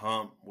over the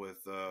hump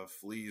with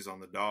fleas on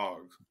the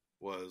dogs.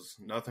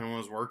 Nothing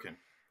was working,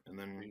 and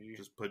then we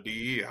just put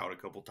DE out a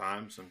couple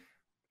times. And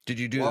did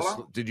you do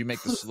did you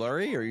make the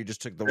slurry, or you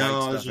just took the white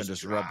stuff and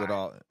just rubbed it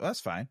all? That's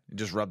fine. You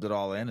just rubbed it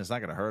all in. It's not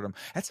going to hurt them.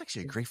 That's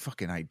actually a great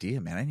fucking idea,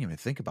 man. I didn't even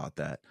think about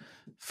that.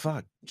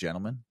 Fuck,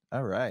 gentlemen.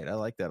 All right, I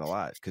like that a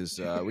lot, because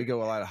we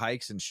go a lot of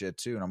hikes and shit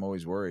too, and I'm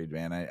always worried,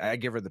 man. I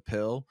give her the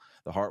pill,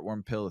 the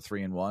heartworm pill, the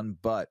 3-in-1,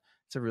 but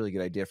it's a really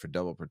good idea for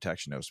double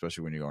protection, though,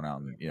 especially when you're going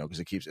out and because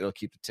it'll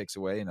keep the ticks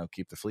away and it'll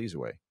keep the fleas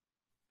away.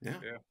 Yeah.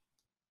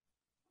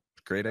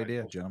 Great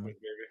idea, gentlemen.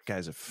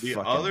 Guys are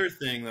the other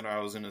thing that I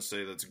was going to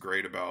say that's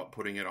great about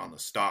putting it on the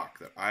stock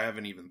that I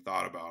haven't even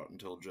thought about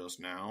until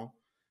just now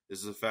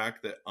is the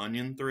fact that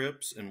onion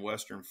thrips and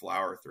western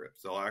flower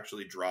thrips, they'll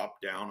actually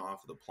drop down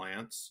off of the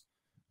plants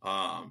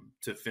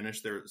to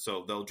finish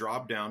so they'll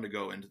drop down to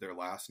go into their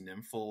last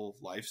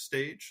nymphal life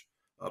stage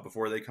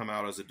before they come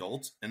out as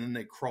adults, and then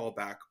they crawl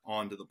back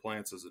onto the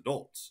plants as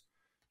adults.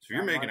 So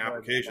you're making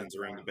applications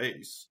around the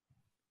base.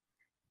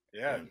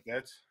 Yeah,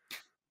 that's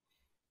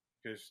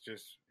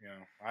just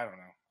I don't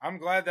know. I'm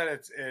glad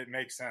that it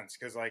makes sense,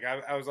 because like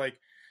I was like,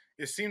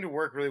 it seemed to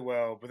work really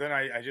well, but then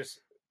I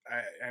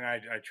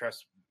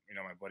trust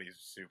my buddy's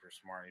super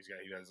smart.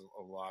 He does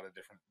a lot of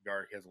different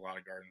he has a lot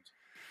of gardens.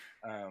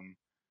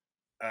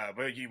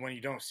 But when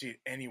you don't see it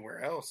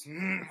anywhere else,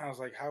 I was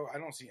like, how? I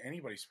don't see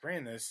anybody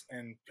spraying this,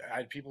 and I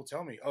had people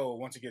tell me, oh,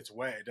 once it gets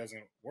wet, it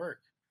doesn't work.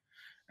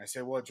 I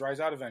said, well, it dries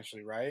out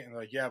eventually, right? And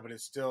they're like, yeah, but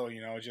it's still,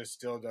 it just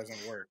still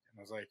doesn't work. And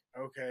I was like,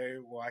 okay,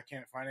 well, I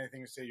can't find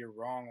anything to say you're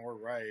wrong or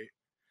right.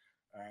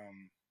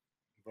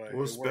 But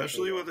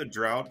especially with a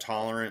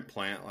drought-tolerant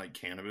plant like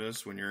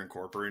cannabis, when you're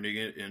incorporating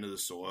it into the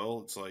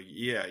soil, it's like,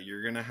 yeah,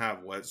 you're going to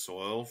have wet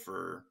soil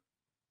for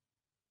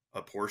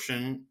a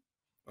portion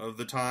of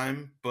the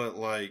time, but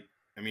like,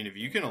 I mean, if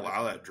you can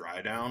allow that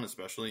dry down,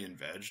 especially in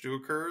veg, to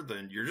occur,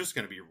 then you're just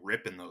going to be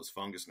ripping those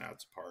fungus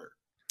gnats apart.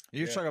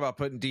 You're talking about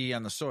putting DE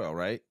on the soil,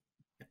 right?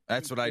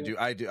 That's what I do.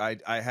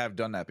 I have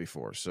done that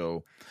before.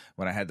 So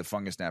when I had the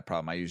fungus gnat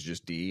problem, I used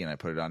just DE and I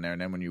put it on there.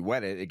 And then when you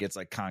wet it, it gets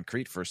like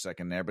concrete for a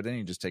second there. But then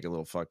you just take a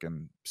little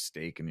fucking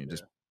stake and it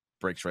just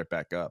breaks right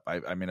back up.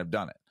 I mean, I've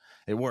done it.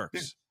 It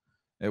works.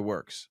 It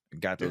works.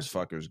 Got those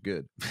fuckers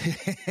good.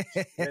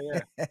 It's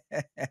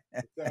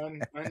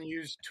an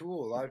unused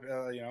tool. A lot of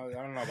I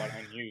don't know about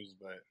unused,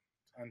 but it's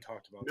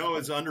untalked about. No,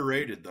 it's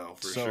underrated though.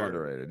 For so sure.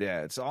 Underrated.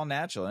 Yeah, it's all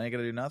natural. I ain't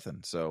gonna do nothing.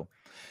 So,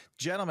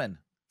 gentlemen,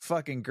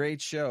 fucking great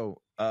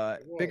show.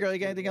 Big Earl, you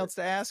got anything else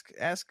to ask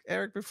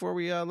Erik before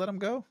we let him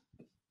go?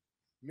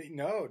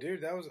 No,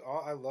 dude, that was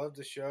all. I love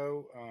the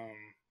show.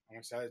 I'm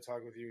excited to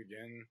talk with you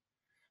again.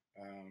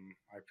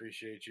 I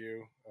appreciate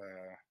you.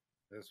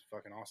 It was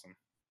fucking awesome.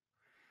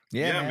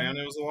 Yeah, man,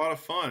 it was a lot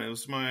of fun. It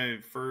was my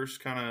first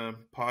kind of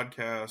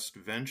podcast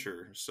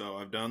venture. So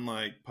I've done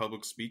like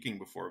public speaking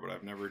before, but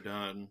I've never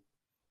done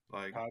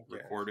like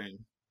recording.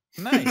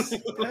 Nice.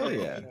 Hell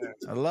yeah.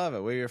 I love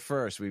it. We're your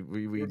first. We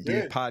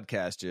did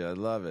podcast you. I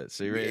love it.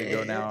 So you're ready to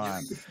go now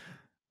on.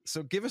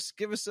 So give us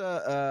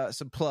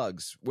some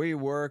plugs. Where you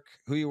work,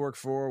 who you work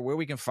for, where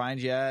we can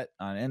find you at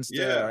on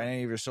Insta or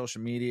any of your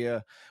social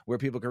media, where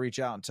people can reach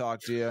out and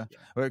talk to you.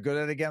 Wait, go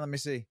to that again. Let me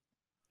see.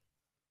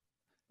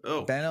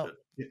 Oh,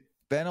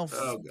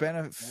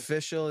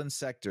 Beneficial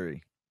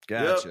Insectary.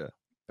 Gotcha.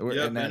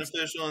 Yep.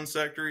 Beneficial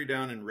Insectary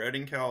down in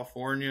Redding,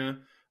 California.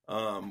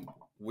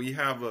 We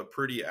have a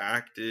pretty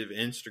active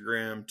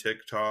Instagram,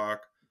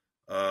 TikTok,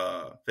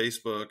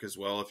 Facebook as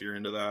well, if you're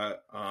into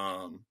that.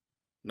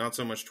 Not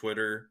so much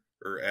Twitter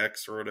or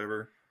X or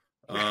whatever.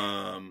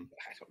 I don't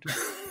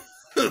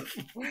know.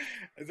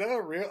 Is that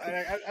a real?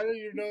 I don't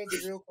even know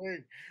it's a real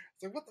thing.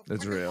 It's like, what the fuck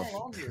is going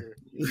on here?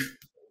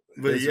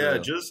 But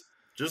real.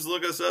 Just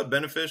look us up,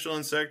 Beneficial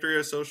Insectary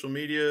on social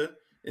media,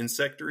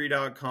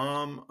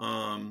 insectary.com.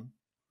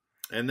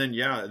 And then,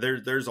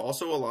 there's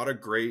also a lot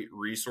of great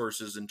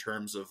resources in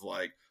terms of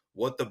like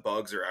what the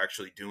bugs are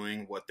actually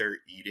doing, what they're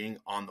eating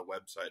on the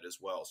website as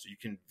well. So you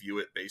can view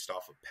it based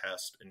off of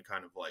Pest and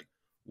kind of like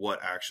what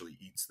actually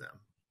eats them.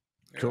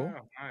 Cool.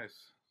 Yeah,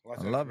 nice.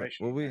 I love it.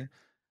 Well,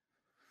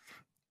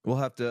 we'll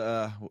have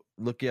to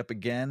look you up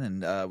again,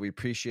 and we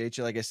appreciate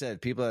you. Like I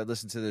said, people that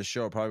listen to this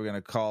show are probably going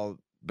to call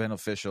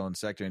Beneficial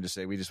Insectary and just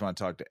say, we just want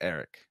to talk to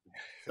Erik.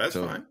 That's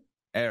fine.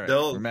 Erik,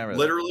 remember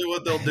literally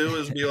what they'll do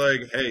is be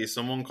like, hey,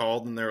 someone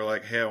called and they're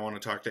like, hey, I want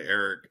to talk to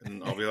Erik.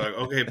 And I'll be like,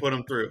 okay, put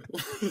him through.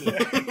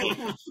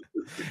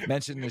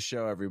 Mention the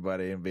show,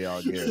 everybody, and be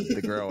all good.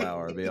 The Grow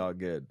Hour, be all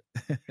good.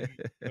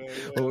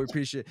 Well,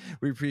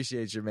 we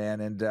appreciate you, man.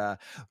 And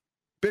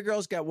Big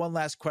Earl's got one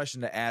last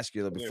question to ask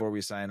you before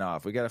we sign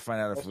off. We got to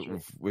find out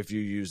if you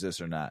use this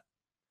or not.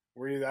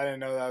 I didn't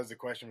know that was the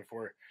question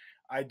before.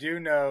 I do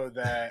know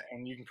that,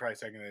 and you can probably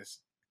second this,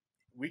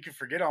 we can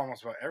forget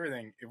almost about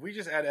everything. If we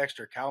just add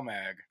extra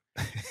CalMag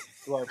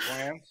to our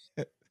plants,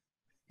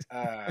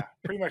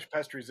 pretty much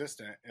pest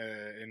resistant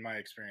in my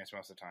experience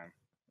most of the time.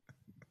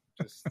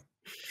 Just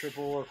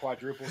triple or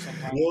quadruple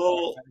sometimes.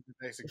 Well,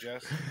 they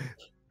suggest.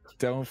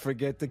 Don't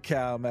forget the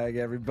CalMag,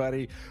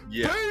 everybody.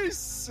 Yeah.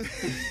 Peace!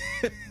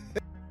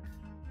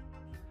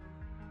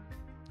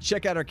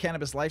 Check out our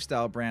cannabis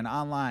lifestyle brand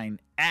online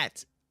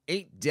at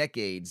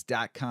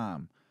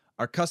 8decades.com.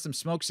 Our custom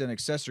smokes and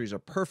accessories are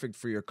perfect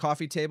for your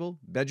coffee table,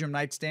 bedroom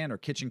nightstand, or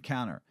kitchen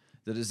counter.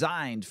 They're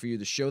designed for you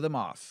to show them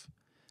off.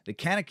 The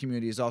Canna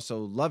community is also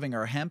loving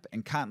our hemp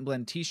and cotton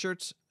blend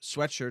t-shirts,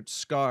 sweatshirts,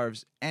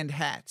 scarves, and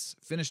hats,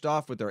 finished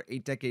off with our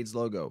 8 Decades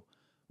logo.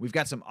 We've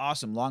got some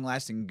awesome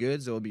long-lasting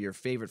goods that will be your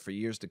favorite for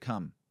years to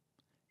come.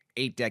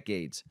 8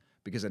 Decades,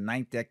 because a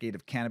 9th decade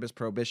of cannabis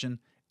prohibition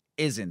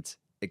isn't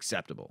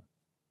acceptable.